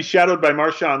 He's going to be shadowed by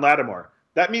Marshawn Lattimore.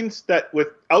 That means that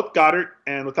without Goddard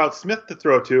and without Smith to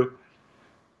throw to,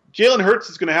 Jalen Hurts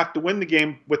is going to have to win the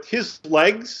game with his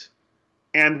legs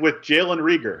and with Jalen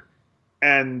Reagor.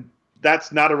 And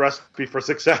that's not a recipe for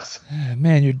success.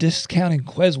 Man, you're discounting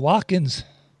Quez Watkins.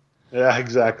 Yeah,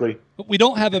 exactly. But we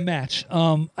don't have a match.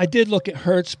 I did look at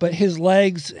Hurts, but his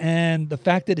legs and the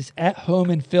fact that it's at home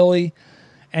in Philly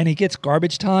and he gets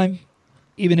garbage time,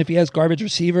 even if he has garbage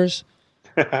receivers,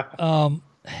 I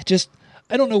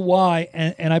don't know why,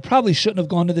 and I probably shouldn't have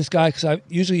gone to this guy because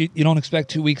usually you don't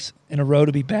expect 2 weeks in a row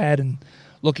to be bad and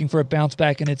looking for a bounce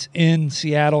back, and it's in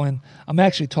Seattle, and I'm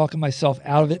actually talking myself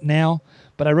out of it now,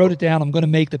 but I wrote it down. I'm going to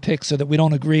make the pick so that we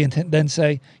don't agree and then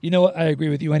say, you know what, I agree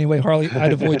with you anyway, Harley.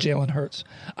 I'd avoid Jalen Hurts.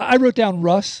 I wrote down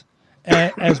Russ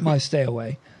as my stay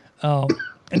away, and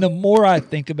the more I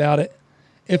think about it,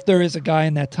 if there is a guy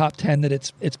in that top 10 that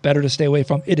it's better to stay away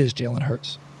from, it is Jalen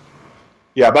Hurts.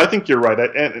 Yeah, but I think you're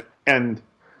right. And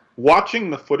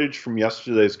watching the footage from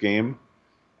yesterday's game,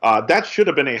 that should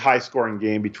have been a high-scoring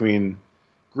game between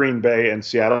Green Bay and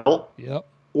Seattle. Yep.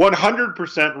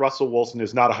 100% Russell Wilson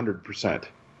is not 100%.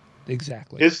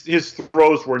 Exactly. His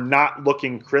throws were not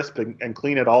looking crisp and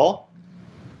clean at all.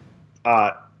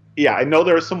 Yeah, I know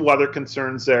there are some weather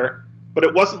concerns there, but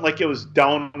it wasn't like it was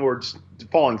downwards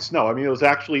falling snow. I mean, it was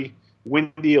actually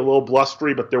windy, a little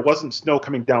blustery, but there wasn't snow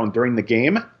coming down during the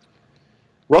game.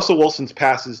 Russell Wilson's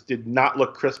passes did not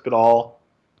look crisp at all.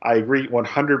 I agree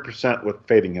 100% with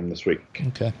fading him this week.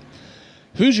 Okay.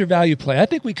 Who's your value play? I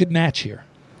think we could match here.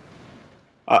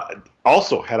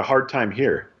 Also had a hard time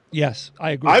here. Yes,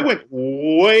 I agree. I went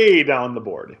way down the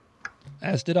board.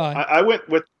 As did I. I went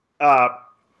with a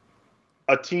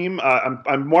team.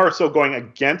 I'm more so going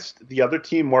against the other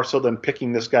team more so than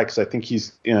picking this guy because I think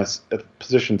he's in a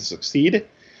position to succeed.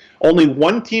 Only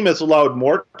 1 team has allowed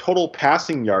more total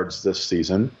passing yards this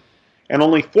season, and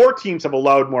only 4 teams have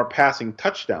allowed more passing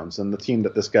touchdowns than the team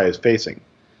that this guy is facing.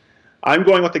 I'm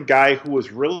going with a guy who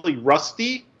was really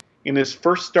rusty in his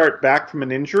first start back from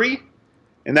an injury,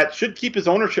 and that should keep his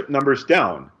ownership numbers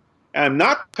down. And I'm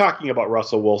not talking about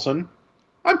Russell Wilson.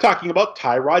 I'm talking about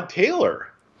Tyrod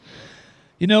Taylor.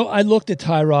 You know, I looked at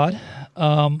Tyrod.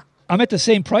 I'm at the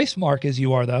same price mark as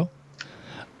you are, though.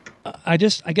 I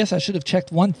guess I should have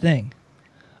checked one thing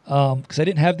because I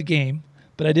didn't have the game,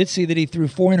 but I did see that he threw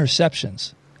 4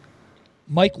 interceptions.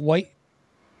 Mike White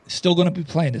is still going to be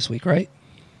playing this week, right?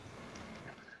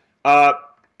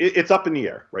 It's up in the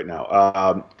air right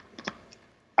now.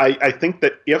 I think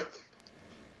that if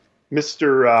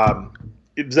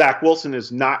if Zach Wilson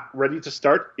is not ready to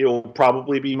start, it will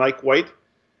probably be Mike White.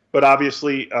 But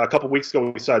obviously, a couple weeks ago,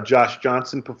 we saw Josh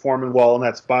Johnson performing well in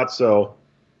that spot, so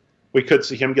we could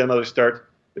see him get another start.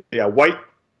 But yeah, White,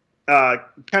 kind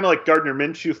of like Gardner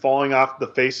Minshew, falling off the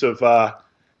face of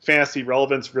fantasy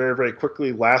relevance very, very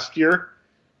quickly last year.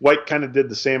 White kind of did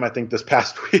the same, I think, this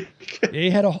past week.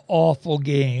 He had an awful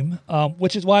game,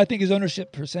 which is why I think his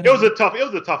ownership percentage. It was a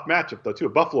tough matchup, though, too.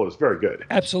 Buffalo is very good.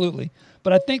 Absolutely.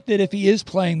 But I think that if he is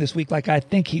playing this week, like I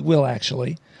think he will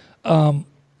actually,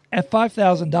 at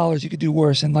 $5,000, you could do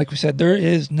worse. And like we said, there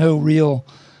is no real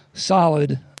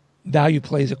solid value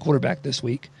plays at quarterback this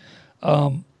week.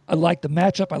 I like the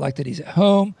matchup. I like that he's at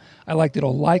home. I like that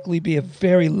he'll likely be a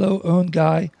very low-owned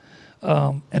guy.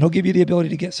 And he'll give you the ability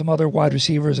to get some other wide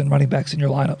receivers and running backs in your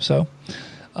lineup. So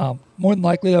more than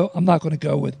likely, though, I'm not going to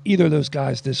go with either of those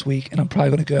guys this week, and I'm probably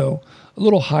going to go a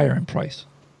little higher in price.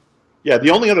 Yeah,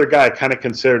 the only other guy I kind of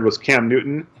considered was Cam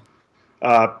Newton,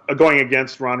 going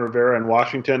against Ron Rivera in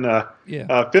Washington.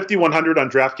 5,100 on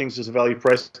DraftKings is a value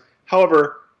price.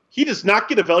 However, he does not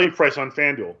get a value price on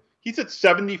FanDuel. He's at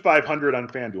 7,500 on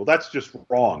FanDuel. That's just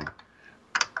wrong.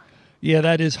 Yeah,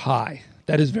 that is high.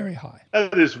 That is very high.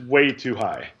 That is way too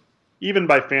high, even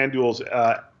by FanDuel's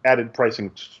added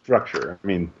pricing structure. I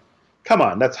mean, come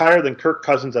on. That's higher than Kirk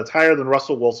Cousins. That's higher than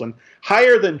Russell Wilson.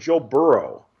 Higher than Joe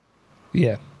Burrow.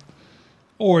 Yeah.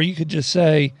 Or you could just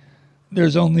say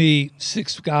there's only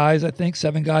 6 guys, I think,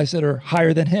 7 guys that are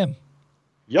higher than him.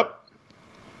 Yep.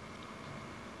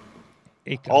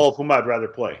 8 guys. All of whom I'd rather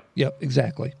play. Yep,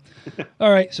 exactly.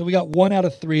 All right, so we got 1 out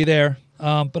of 3 there,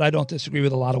 but I don't disagree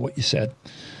with a lot of what you said.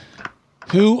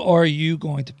 Who are you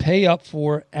going to pay up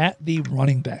for at the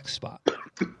running back spot?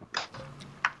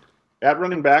 At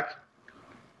running back,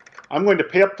 I'm going to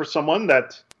pay up for someone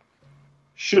that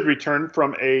should return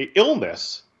from a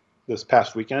illness this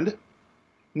past weekend,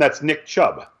 and that's Nick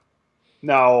Chubb.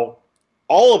 Now,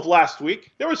 all of last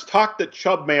week, there was talk that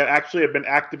Chubb may actually have been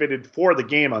activated for the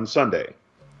game on Sunday.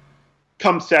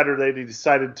 Come Saturday, they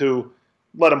decided to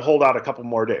let him hold out a couple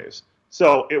more days.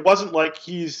 So it wasn't like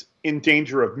he's in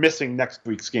danger of missing next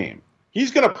week's game. He's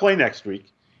going to play next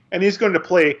week, and he's going to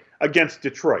play against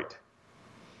Detroit.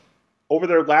 Over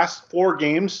their last 4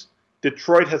 games,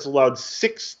 Detroit has allowed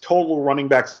 6 total running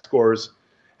back scores,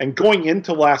 and going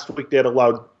into last week, they had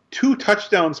allowed 2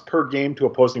 touchdowns per game to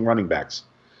opposing running backs.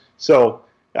 So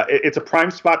it's a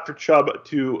prime spot for Chubb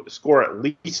to score at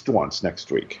least once next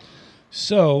week.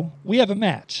 So we have a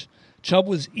match. Chubb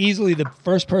was easily the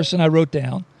first person I wrote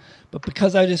down. But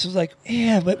because I just was like,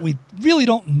 yeah, but we really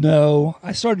don't know,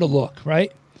 I started to look,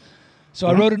 right? So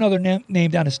I wrote another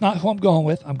name down. It's not who I'm going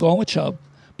with. I'm going with Chubb.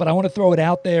 But I want to throw it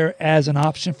out there as an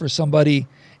option for somebody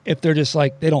if they're just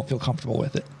like, they don't feel comfortable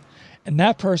with it. And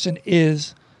that person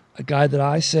is a guy that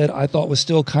I said I thought was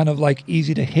still kind of like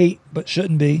easy to hate, but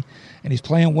shouldn't be. And he's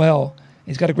playing well.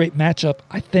 He's got a great matchup,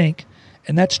 I think.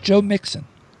 And that's Joe Mixon.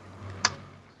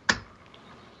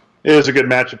 It is a good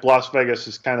matchup. Las Vegas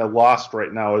is kind of lost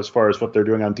right now as far as what they're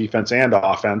doing on defense and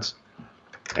offense.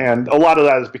 And a lot of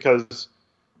that is because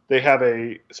they have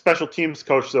a special teams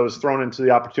coach that was thrown into the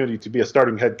opportunity to be a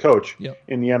starting head coach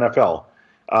in the NFL.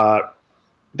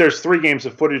 There's 3 games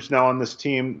of footage now on this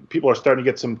team. People are starting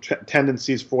to get some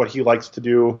tendencies for what he likes to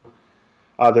do.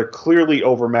 They're clearly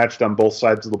overmatched on both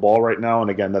sides of the ball right now.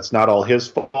 And again, that's not all his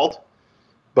fault.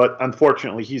 But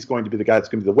unfortunately, he's going to be the guy that's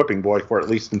going to be the whipping boy for at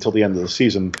least until the end of the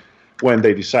season when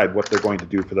they decide what they're going to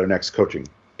do for their next coaching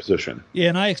position. Yeah,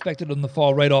 and I expected them to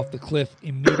fall right off the cliff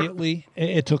immediately.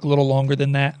 It took a little longer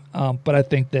than that. But I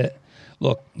think that,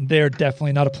 look, they're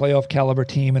definitely not a playoff caliber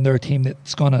team, and they're a team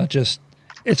that's going to just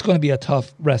 – it's going to be a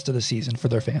tough rest of the season for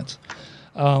their fans.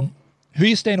 Who are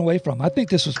you staying away from? I think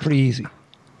this was pretty easy.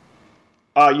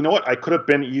 You know what? I could have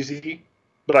been easy,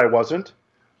 but I wasn't.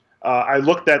 I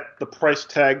looked at the price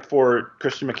tag for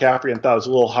Christian McCaffrey and thought it was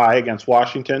a little high against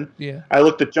Washington. Yeah. I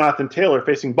looked at Jonathan Taylor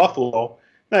facing Buffalo,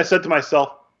 and I said to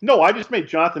myself, no, I just made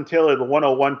Jonathan Taylor the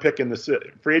 101 pick in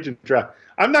the free agent draft.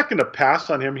 I'm not going to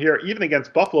pass on him here, even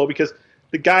against Buffalo, because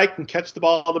the guy can catch the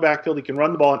ball in the backfield, he can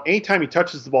run the ball, and anytime he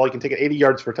touches the ball, he can take it 80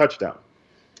 yards for a touchdown.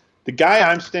 The guy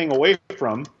I'm staying away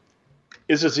from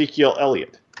is Ezekiel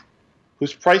Elliott,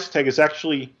 whose price tag is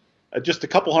actually just a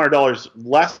couple $100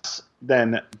 less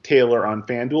than Taylor on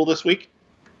FanDuel this week.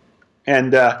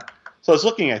 And so I was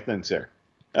looking at things there.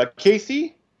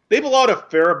 KC, they've allowed a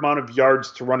fair amount of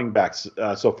yards to running backs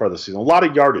so far this season, a lot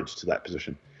of yardage to that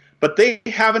position. But they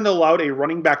haven't allowed a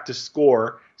running back to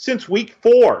score since week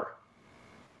 4.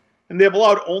 And they've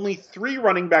allowed only 3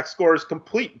 running back scores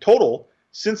complete total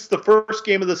since the first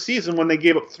game of the season when they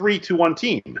gave up 3 to one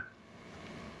team.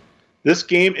 This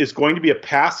game is going to be a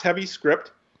pass-heavy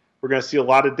script. We're going to see a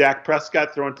lot of Dak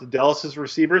Prescott thrown to Dallas's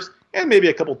receivers and maybe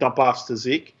a couple dump-offs to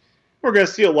Zeke. We're going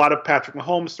to see a lot of Patrick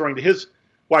Mahomes throwing to his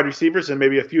wide receivers and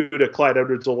maybe a few to Clyde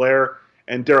Edwards-Helaire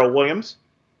and Darrell Williams.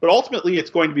 But ultimately, it's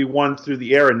going to be won through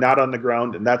the air and not on the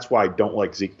ground, and that's why I don't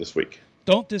like Zeke this week.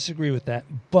 Don't disagree with that,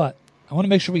 but I want to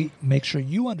make sure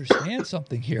you understand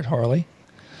something here, Harley.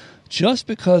 Just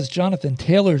because Jonathan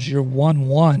Taylor's your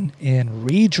 1-1 in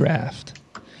redraft,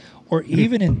 or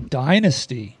even in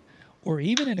Dynasty, or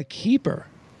even in a keeper,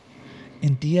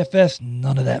 in DFS,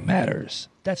 none of that matters.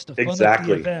 That's the fun of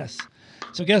DFS.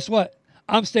 So guess what?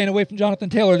 I'm staying away from Jonathan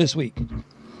Taylor this week.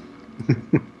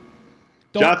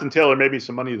 Jonathan Taylor may be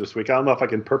some money this week. I don't know if I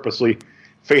can purposely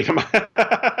fade him.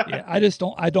 Yeah,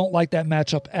 I don't like that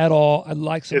matchup at all. I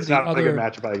like some it's of the not a good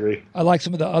matchup, I agree. I like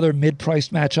some of the other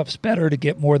mid-priced matchups better to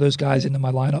get more of those guys into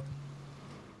my lineup.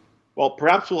 Well,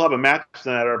 perhaps we'll have a match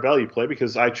then at our value play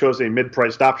because I chose a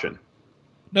mid-priced option.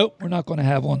 Nope, we're not going to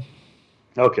have one.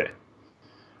 Okay.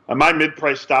 My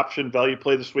mid-priced option value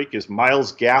play this week is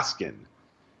Myles Gaskin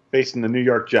facing the New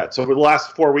York Jets. Over the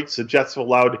last 4 weeks, the Jets have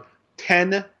allowed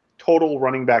 10 total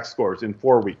running back scores in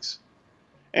 4 weeks.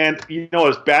 And,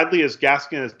 as badly as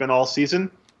Gaskin has been all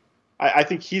season, I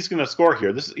think he's going to score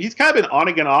here. He's kind of been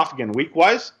on-again, off-again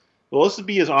week-wise. Well, this would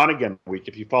be his on-again week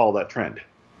if you follow that trend.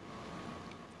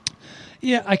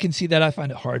 Yeah, I can see that. I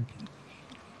find it hard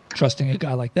trusting a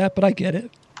guy like that, but I get it.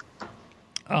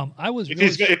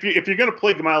 If you're going to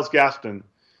play Myles Gaskin,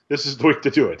 this is the week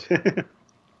to do it.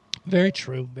 Very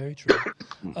true. Very true.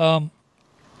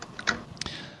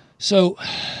 So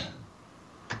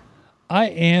I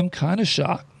am kind of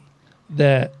shocked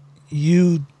that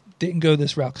you didn't go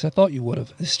this route because I thought you would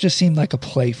have. This just seemed like a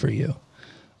play for you.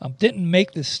 Didn't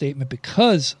make this statement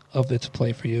because of its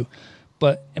play for you,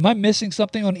 but am I missing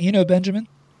something on Eno Benjamin?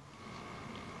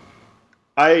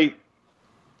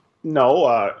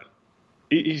 No.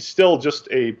 He's still just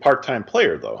a part-time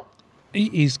player, though.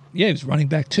 He's running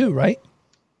back too, right?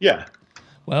 Yeah.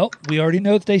 Well, we already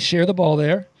know that they share the ball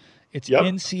there. It's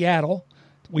in Seattle.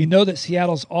 We know that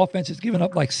Seattle's offense has given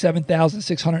up like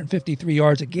 7,653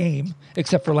 yards a game,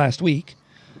 except for last week.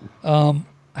 I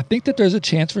think that there's a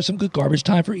chance for some good garbage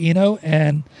time for Eno,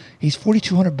 and he's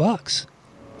 $4,200.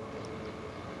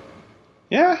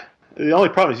 Yeah. The only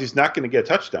problem is he's not going to get a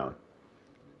touchdown.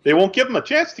 They won't give him a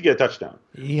chance to get a touchdown.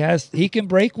 He can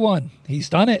break one. He's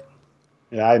done it.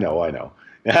 Yeah, I know.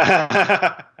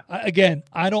 Again,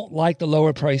 I don't like the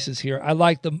lower prices here. I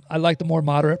like the more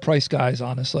moderate price guys,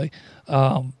 honestly.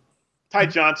 Ty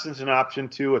Johnson's an option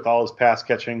too with all his pass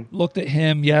catching. Looked at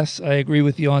him. Yes, I agree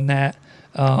with you on that.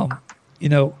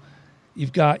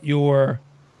 You've got your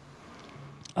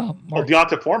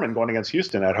Deonta Foreman going against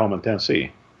Houston at home in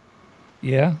Tennessee.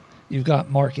 Yeah. You've got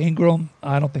Mark Ingram.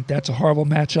 I don't think that's a horrible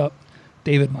matchup.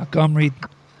 David Montgomery.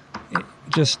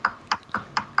 Just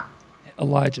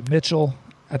Elijah Mitchell.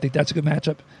 I think that's a good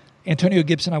matchup. Antonio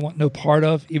Gibson I want no part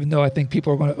of, even though I think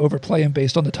people are going to overplay him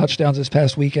based on the touchdowns this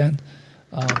past weekend.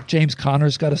 James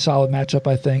Conner's got a solid matchup,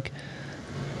 I think.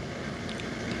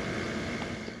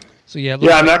 So yeah,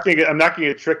 I'm not going to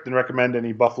get tricked and recommend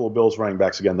any Buffalo Bills running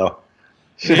backs again, though.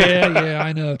 yeah,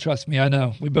 I know. Trust me, I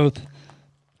know. We both.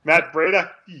 Matt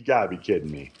Breida, you gotta be kidding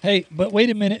me. Hey, but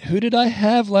wait a minute. Who did I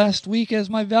have last week as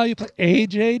my value play?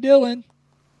 A.J. Dillon.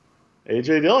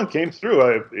 A.J. Dillon came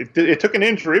through. It took an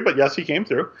injury, but yes, he came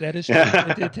through. That is true.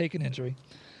 It did take an injury.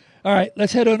 All right,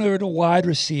 let's head on over to wide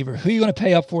receiver. Who are you going to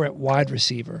pay up for at wide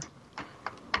receiver?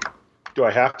 Do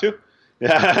I have to? You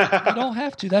don't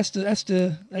have to. That's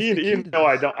the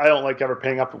I don't like ever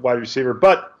paying up at wide receiver.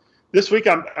 But this week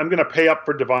I'm going to pay up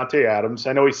for Devontae Adams.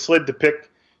 I know he slid to pick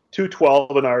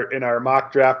 212 in our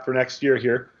mock draft for next year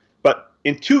here. But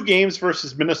in 2 games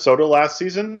versus Minnesota last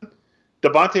season,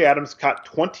 Devontae Adams caught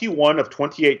 21 of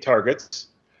 28 targets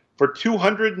for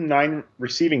 209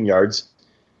 receiving yards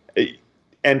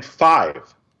and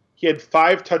 5. He had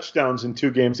 5 touchdowns in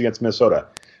 2 games against Minnesota.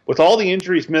 With all the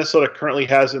injuries Minnesota currently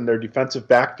has in their defensive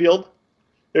backfield,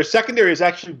 their secondary is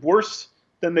actually worse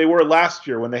than they were last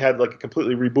year when they had like a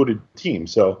completely rebooted team.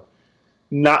 So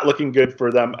not looking good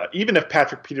for them. Even if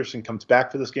Patrick Peterson comes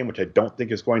back for this game, which I don't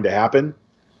think is going to happen,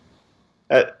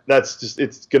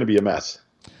 it's going to be a mess.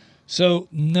 So,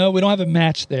 no, we don't have a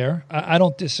match there. I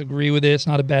don't disagree with it. It's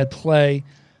not a bad play.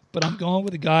 But I'm going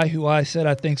with a guy who I said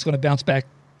I think is going to bounce back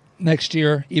next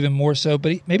year, even more so.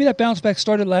 But maybe that bounce back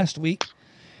started last week.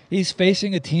 He's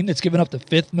facing a team that's given up the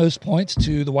 5th most points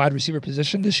to the wide receiver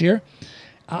position this year.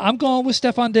 I'm going with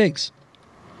Stephon Diggs.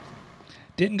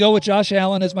 Didn't go with Josh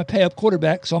Allen as my pay-up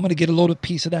quarterback, so I'm going to get a little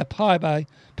piece of that pie by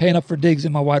paying up for Diggs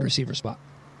in my wide receiver spot.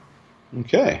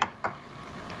 Okay.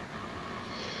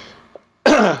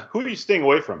 Who are you staying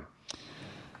away from?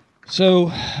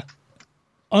 So,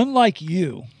 unlike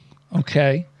you,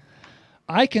 okay,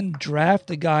 I can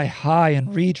draft a guy high and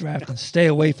redraft and stay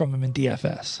away from him in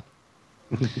DFS.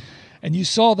 And you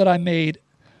saw that I made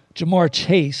Jamar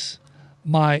Chase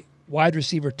my wide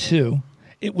receiver 2.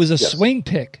 It was a swing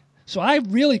pick. So I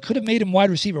really could have made him wide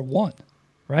receiver 1,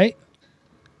 right?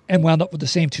 And wound up with the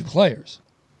same 2 players.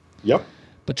 Yep.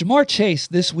 But Jamar Chase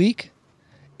this week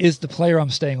is the player I'm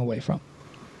staying away from.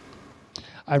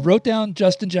 I wrote down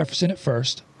Justin Jefferson at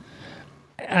first.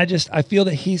 I feel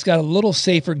that he's got a little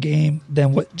safer game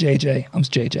than what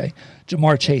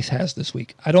Jamar Chase has this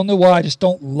week. I don't know why. I just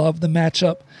don't love the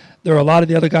matchup. There are a lot of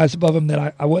the other guys above him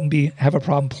that I wouldn't have a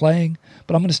problem playing,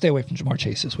 but I'm going to stay away from Jamar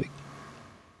Chase this week.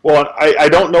 Well, I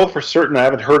don't know for certain. I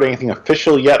haven't heard anything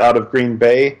official yet out of Green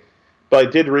Bay, but I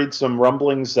did read some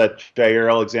rumblings that Jair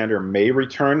Alexander may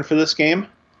return for this game.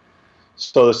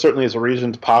 So there certainly is a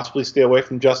reason to possibly stay away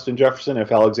from Justin Jefferson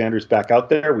if Alexander's back out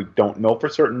there. We don't know for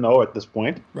certain, though, at this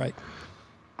point. Right.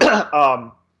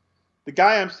 The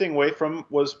guy I'm staying away from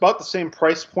was about the same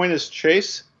price point as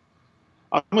Chase.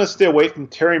 I'm going to stay away from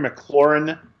Terry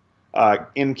McLaurin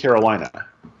in Carolina.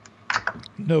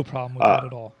 No problem with that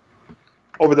at all.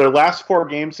 Over their last 4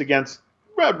 games against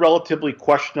relatively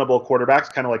questionable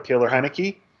quarterbacks, kind of like Taylor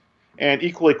Heineke, and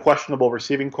equally questionable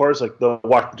receiving cores like the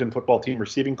Washington football team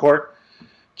receiving core,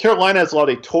 Carolina has allowed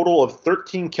a total of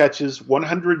 13 catches,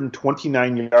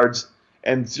 129 yards,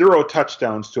 and 0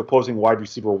 touchdowns to opposing wide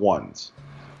receiver 1s.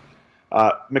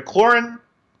 McLaurin,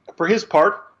 for his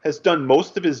part, has done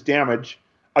most of his damage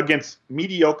against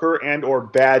mediocre and or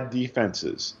bad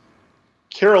defenses.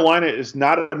 Carolina is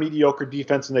not a mediocre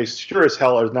defense, and they sure as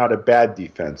hell are not a bad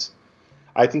defense.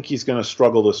 I think he's going to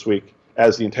struggle this week,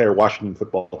 as the entire Washington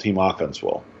football team offense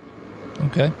will.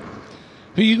 Okay.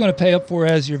 Who are you going to pay up for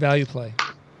as your value play?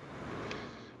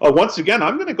 Once again,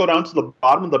 I'm going to go down to the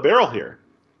bottom of the barrel here.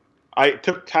 I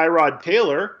took Tyrod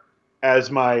Taylor as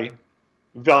my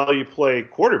value play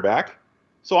quarterback,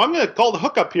 so I'm going to call the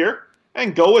hookup here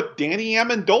and go with Danny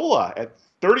Amendola at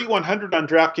 3,100 on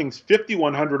DraftKings,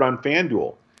 5,100 on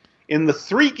FanDuel. In the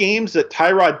 3 games that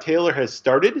Tyrod Taylor has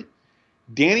started,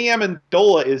 Danny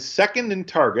Amendola is second in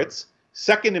targets,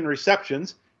 second in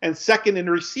receptions, and second in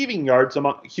receiving yards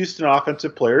among Houston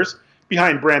offensive players,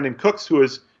 behind Brandon Cooks, who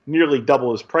is nearly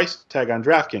double his price tag on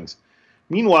DraftKings.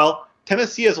 Meanwhile,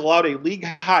 Tennessee has allowed a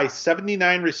league-high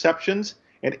 79 receptions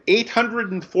and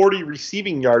 840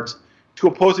 receiving yards to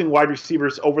opposing wide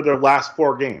receivers over their last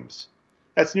 4 games.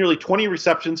 That's nearly 20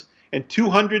 receptions and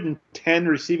 210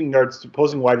 receiving yards to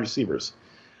opposing wide receivers.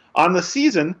 On the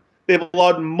season, they've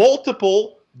allowed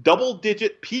multiple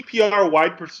double-digit PPR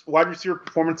wide receiver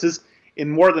performances in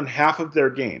more than half of their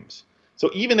games. So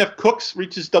even if Cooks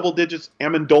reaches double digits,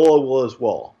 Amendola will as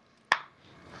well.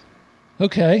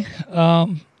 Okay.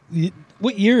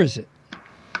 What year is it?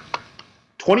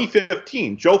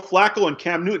 2015. Joe Flacco and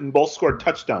Cam Newton both scored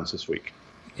touchdowns this week.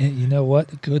 You know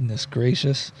what? Goodness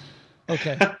gracious.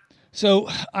 Okay. So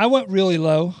I went really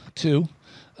low, too.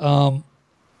 I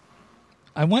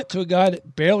went to a guy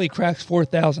that barely cracks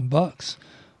 $4,000.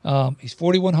 He's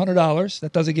 $4,100.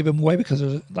 That doesn't give him away because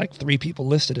there's like 3 people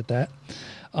listed at that.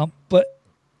 But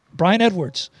Bryan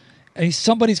Edwards, and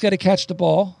somebody's got to catch the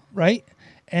ball, right?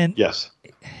 And yes,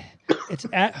 it's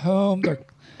at home.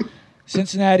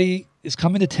 Cincinnati is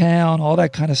coming to town, all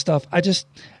that kind of stuff.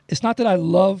 It's not that I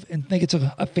love and think it's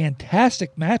a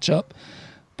fantastic matchup,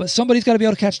 but somebody's got to be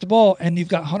able to catch the ball. And you've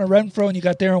got Hunter Renfrow and you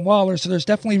got Darren Waller, so there's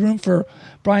definitely room for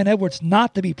Bryan Edwards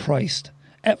not to be priced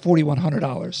at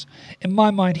 $4,100. In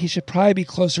my mind, he should probably be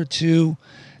closer to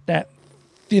that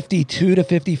 $5,200 to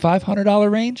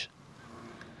 $5,500 range.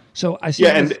 So I see.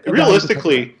 Yeah, and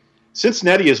realistically,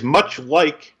 Cincinnati is much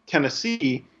like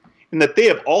Tennessee in that they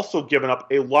have also given up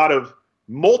a lot of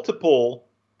multiple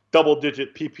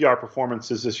double-digit PPR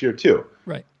performances this year too.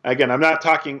 Right. Again, I'm not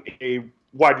talking a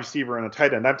wide receiver and a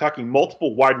tight end. I'm talking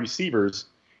multiple wide receivers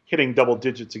hitting double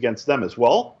digits against them as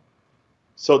well.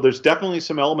 So there's definitely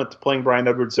some element to playing Bryan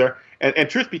Edwards there. And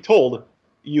truth be told,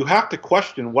 you have to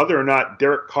question whether or not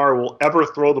Derek Carr will ever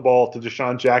throw the ball to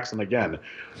Deshaun Jackson again.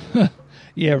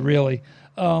 Yeah, really.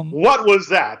 What was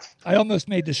that? I almost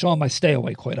made Deshaun my stay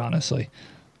away, quite honestly.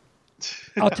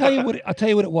 I'll tell you what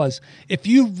it was. If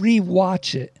you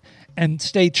rewatch it and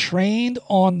stay trained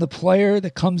on the player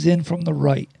that comes in from the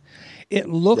right, it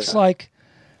looks like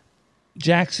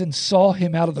Jackson saw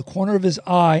him out of the corner of his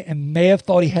eye and may have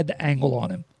thought he had the angle on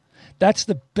him. That's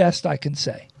the best I can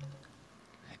say.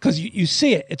 Because you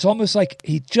see it. It's almost like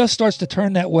he just starts to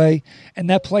turn that way, and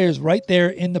that player's right there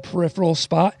in the peripheral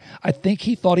spot. I think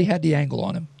he thought he had the angle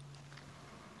on him.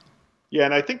 Yeah,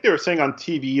 and I think they were saying on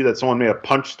TV that someone may have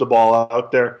punched the ball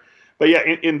out there. But yeah,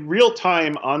 in real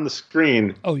time on the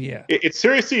screen, oh yeah, it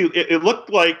seriously, it looked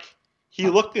like he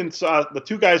looked and saw the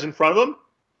two guys in front of him,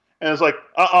 and was like,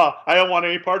 I don't want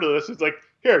any part of this. It's like,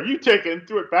 here, you take it and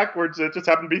threw it backwards. It just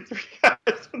happened to be three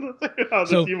guys on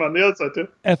the team on the other side, too.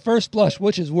 At first blush,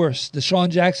 which is worse? Deshaun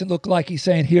Jackson looked like he's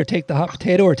saying, here, take the hot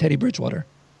potato, or Teddy Bridgewater?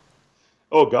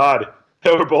 Oh, God.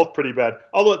 They were both pretty bad.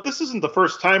 Although this isn't the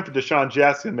first time for Deshaun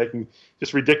Jackson making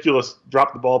just ridiculous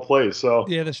drop-the-ball plays. So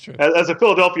yeah, that's true. As a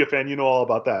Philadelphia fan, you know all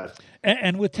about that.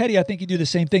 And with Teddy, I think you do the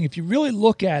same thing. If you really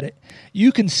look at it,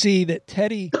 you can see that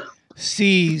Teddy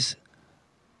sees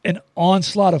an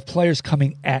onslaught of players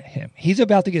coming at him. He's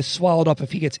about to get swallowed up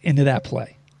if he gets into that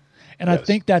play. And yes. I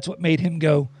think that's what made him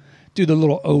go do the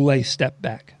little Olay step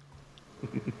back.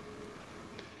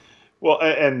 Well,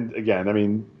 and again, I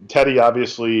mean, Teddy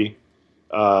obviously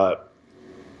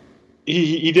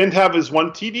he didn't have his one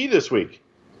TD this week.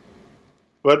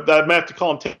 But I might have to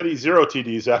call him Teddy 0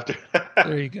 TDs after that.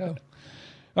 There you go.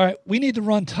 All right, we need to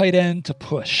run tight end to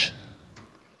push.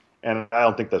 And I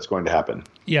don't think that's going to happen.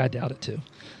 Yeah, I doubt it too.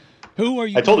 Who are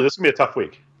you? I told you this is going to be a tough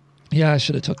week. Yeah, I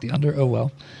should have took the under. Oh,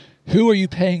 well. Who are you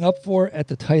paying up for at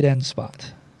the tight end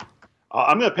spot?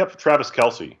 I'm going to pay up for Travis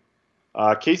Kelce.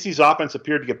 Casey's offense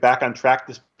appeared to get back on track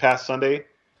this past Sunday.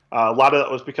 A lot of that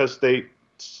was because they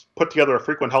put together a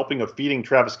frequent helping of feeding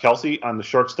Travis Kelce on the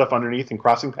short stuff underneath and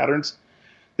crossing patterns.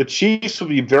 The Chiefs will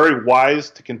be very wise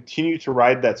to continue to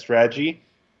ride that strategy.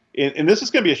 And this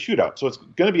is going to be a shootout, so it's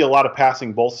going to be a lot of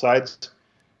passing both sides.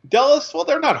 Dallas, well,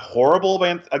 they're not horrible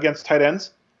against tight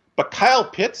ends, but Kyle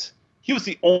Pitts, he was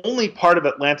the only part of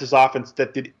Atlanta's offense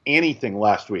that did anything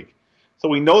last week. So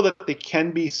we know that they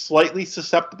can be slightly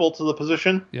susceptible to the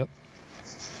position. Yep.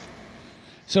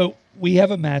 So we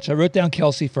have a match. I wrote down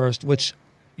Kelce first, which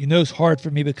you know is hard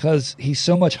for me because he's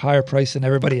so much higher price than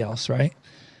everybody else, right?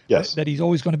 Yes. That he's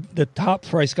always going to, the top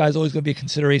price guy is always going to be a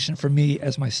consideration for me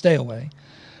as my stay away.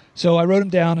 So I wrote him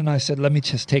down and I said, let me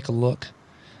just take a look.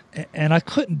 And I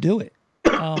couldn't do it.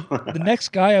 The next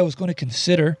guy I was going to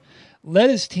consider led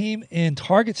his team in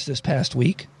targets this past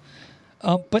week,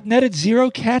 but netted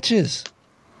 0 catches.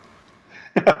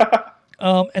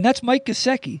 And that's Mike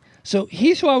Gesicki. So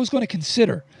he's who I was going to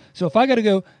consider. So if I got to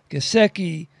go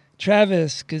Gesicki,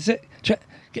 Travis,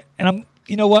 and I'm,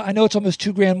 you know what? I know it's almost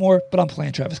 $2,000 more, but I'm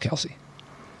playing Travis Kelce.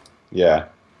 Yeah.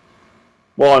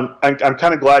 Well, I'm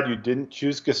kind of glad you didn't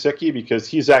choose Gesicki because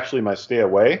he's actually my stay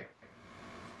away.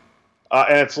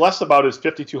 And it's less about his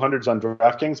 5,200s on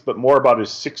DraftKings, but more about his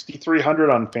 6,300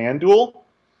 on FanDuel,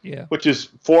 which is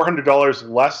 $400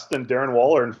 less than Darren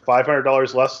Waller and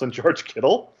 $500 less than George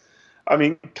Kittle. I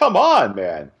mean, come on,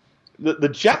 man. The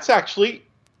Jets actually,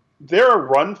 they're a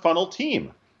run funnel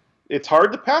team. It's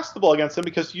hard to pass the ball against them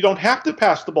because you don't have to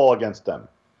pass the ball against them.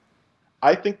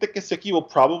 I think that Gesicki will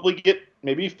probably get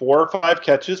maybe 4 or 5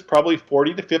 catches, probably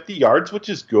 40 to 50 yards, which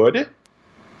is good.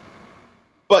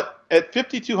 But at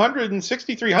 5,200 and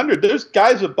 6,300, there's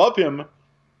guys above him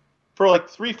for like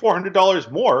 $300-400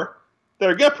 more that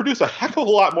are going to produce a heck of a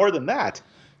lot more than that.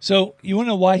 So you want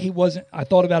to know why he wasn't? I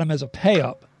thought about him as a pay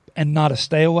up and not a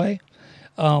stay away.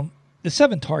 The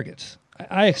 7 targets,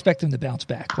 I expect him to bounce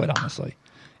back. Quite honestly,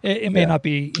 it may not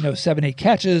be 7-8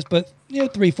 catches, but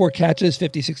 3-4 catches,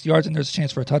 50-60 yards, and there's a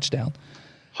chance for a touchdown.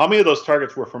 How many of those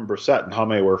targets were from Brissett, and how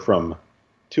many were from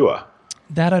Tua?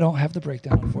 That I don't have the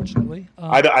breakdown, unfortunately.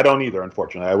 I don't either,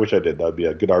 unfortunately. I wish I did. That would be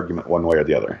a good argument one way or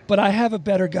the other. But I have a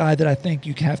better guy that I think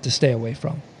you have to stay away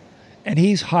from. And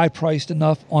he's high-priced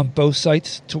enough on both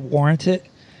sites to warrant it.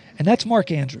 And that's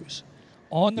Mark Andrews.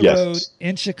 On the road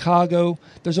in Chicago,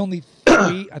 there's only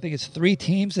 3, I think it's 3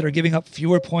 teams that are giving up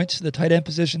fewer points to the tight end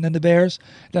position than the Bears.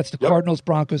 That's the Cardinals,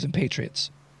 Broncos, and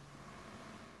Patriots.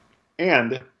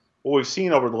 And what we've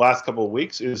seen over the last couple of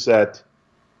weeks is that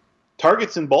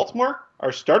targets in Baltimore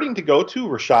are starting to go to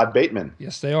Rashad Bateman.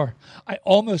 Yes, they are. I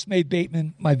almost made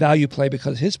Bateman my value play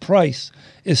because his price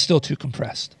is still too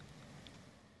compressed.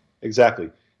 Exactly.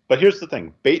 But here's the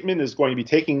thing. Bateman is going to be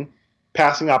taking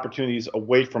passing opportunities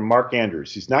away from Mark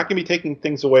Andrews. He's not going to be taking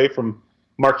things away from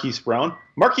Marquise Brown.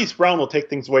 Marquise Brown will take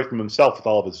things away from himself with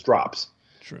all of his drops.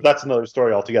 True. That's another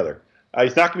story altogether.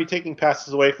 He's not going to be taking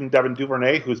passes away from Devin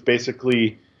Duvernay, who's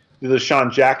basically the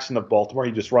Deshaun Jackson of Baltimore.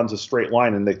 He just runs a straight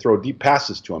line and they throw deep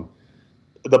passes to him.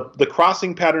 The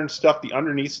crossing pattern stuff, the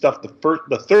underneath stuff,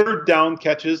 the third down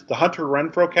catches, the Hunter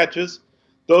Renfrow catches,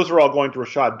 those are all going to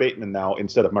Rashad Bateman now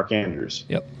instead of Mark Andrews.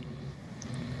 Yep.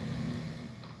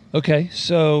 Okay,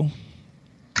 so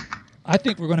I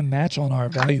think we're going to match on our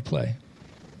value play.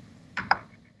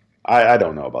 I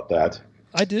don't know about that.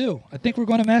 I do. I think we're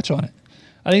going to match on it.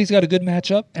 I think he's got a good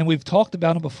matchup, and we've talked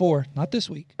about him before. Not this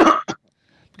week.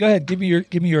 Go ahead. Give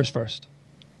me yours first.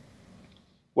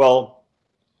 Well,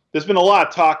 there's been a lot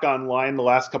of talk online the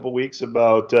last couple of weeks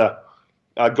about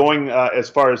going as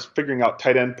far as figuring out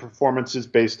tight end performances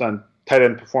based on tight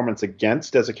end performance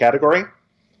against as a category.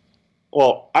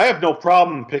 Well, I have no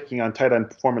problem picking on tight end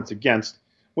performance against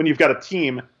when you've got a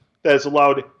team that has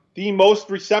allowed the most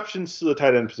receptions to the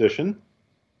tight end position,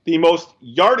 the most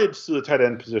yardage to the tight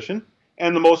end position,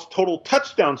 and the most total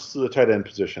touchdowns to the tight end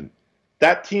position.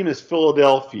 That team is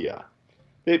Philadelphia.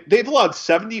 They've allowed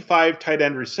 75 tight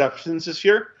end receptions this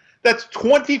year. That's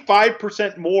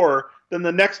 25% more than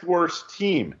the next worst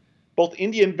team. Both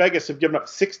Indy and Vegas have given up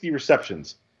 60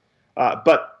 receptions.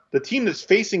 But the team that's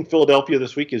facing Philadelphia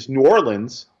this week is New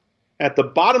Orleans. At the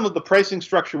bottom of the pricing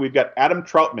structure, we've got Adam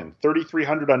Troutman,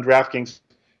 $3,300 on DraftKings,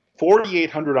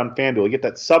 $4,800 on FanDuel. You get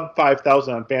that sub $5,000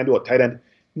 on FanDuel at tight end.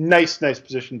 Nice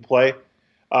position play.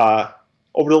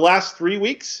 Over the last 3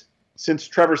 weeks, since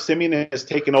Trevor Siemian has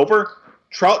taken over,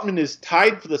 Troutman is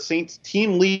tied for the Saints'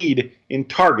 team lead in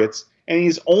targets, and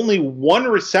he's only one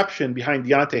reception behind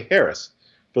Deontay Harris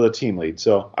for the team lead.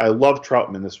 So I love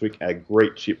Troutman this week at a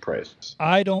great cheap price.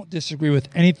 I don't disagree with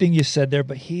anything you said there,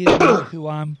 but he is who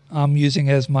I'm using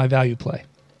as my value play.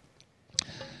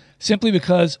 Simply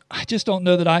because I just don't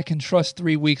know that I can trust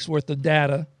 3 weeks worth of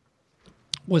data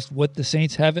with what the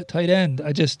Saints have at tight end.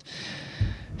 I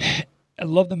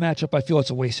love the matchup. I feel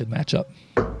it's a wasted matchup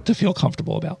to feel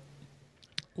comfortable about.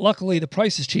 Luckily, the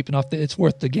price is cheap enough that it's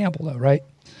worth the gamble, though, right?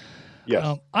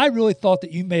 Yes. I really thought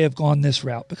that you may have gone this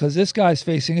route because this guy's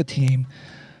facing a team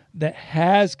that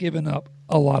has given up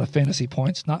a lot of fantasy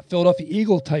points, not Philadelphia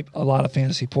Eagle type a lot of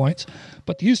fantasy points,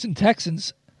 but the Houston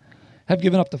Texans have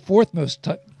given up the fourth most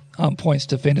points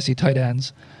to fantasy tight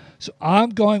ends. So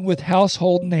I'm going with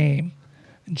household name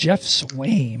Jeff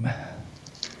Swaim.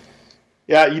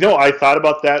 Yeah, I thought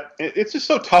about that. It's just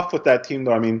so tough with that team,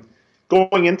 though. I mean,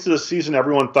 going into the season,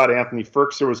 everyone thought Anthony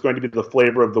Ferkser was going to be the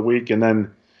flavor of the week, and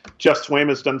then Jeff Swaim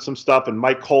has done some stuff, and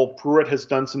Mike Cole-Pruitt has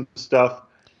done some stuff.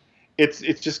 It's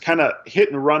just kind of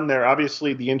hit and run there.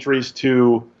 Obviously, the injuries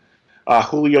to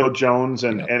Julio Jones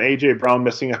and A.J. Brown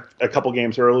missing a couple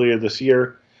games earlier this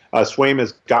year. Swaim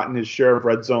has gotten his share of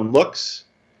red zone looks.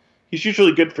 He's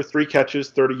usually good for 3 catches,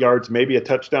 30 yards, maybe a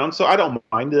touchdown, so I don't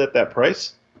mind it at that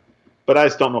price. But I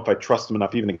just don't know if I trust him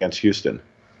enough even against Houston.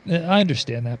 I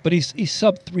understand that, but he's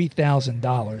sub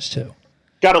 $3,000 too.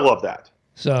 Gotta love that.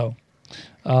 So,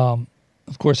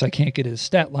 of course, I can't get his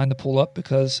stat line to pull up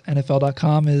because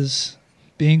NFL.com is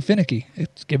being finicky.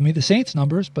 It's giving me the Saints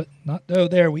numbers, but not. Oh,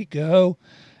 there we go.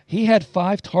 He had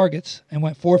 5 targets and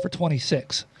went 4 for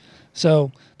 26.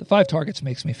 So the 5 targets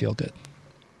makes me feel good.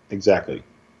 Exactly.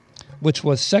 Which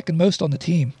was second most on the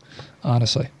team,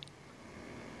 honestly.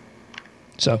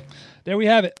 So there we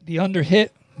have it. The under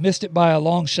hit. Missed it by a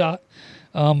long shot,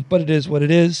 but it is what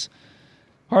it is.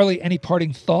 Harley, any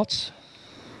parting thoughts?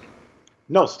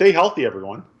 No, stay healthy,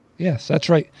 everyone. Yes, that's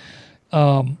right.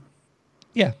 Wear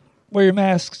your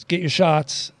masks, get your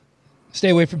shots, stay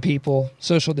away from people,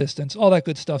 social distance, all that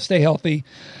good stuff. Stay healthy.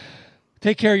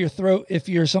 Take care of your throat if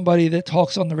you're somebody that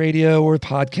talks on the radio or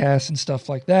podcasts and stuff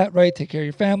like that, right? Take care of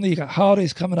your family. You got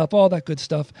holidays coming up, all that good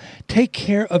stuff. Take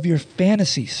care of your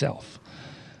fantasy self.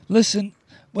 Listen,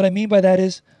 what I mean by that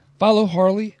is follow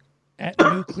Harley at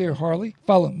Nuclear Harley.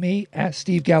 Follow me at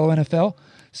Steve Gallo NFL.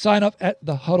 Sign up at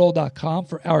thehuddle.com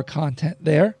for our content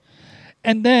there.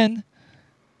 And then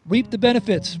reap the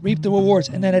benefits, reap the rewards.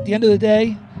 And then at the end of the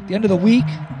day, the end of the week,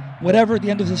 whatever, at the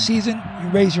end of the season, you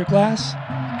raise your glass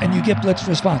and you get blitzed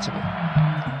responsibly.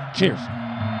 Cheers.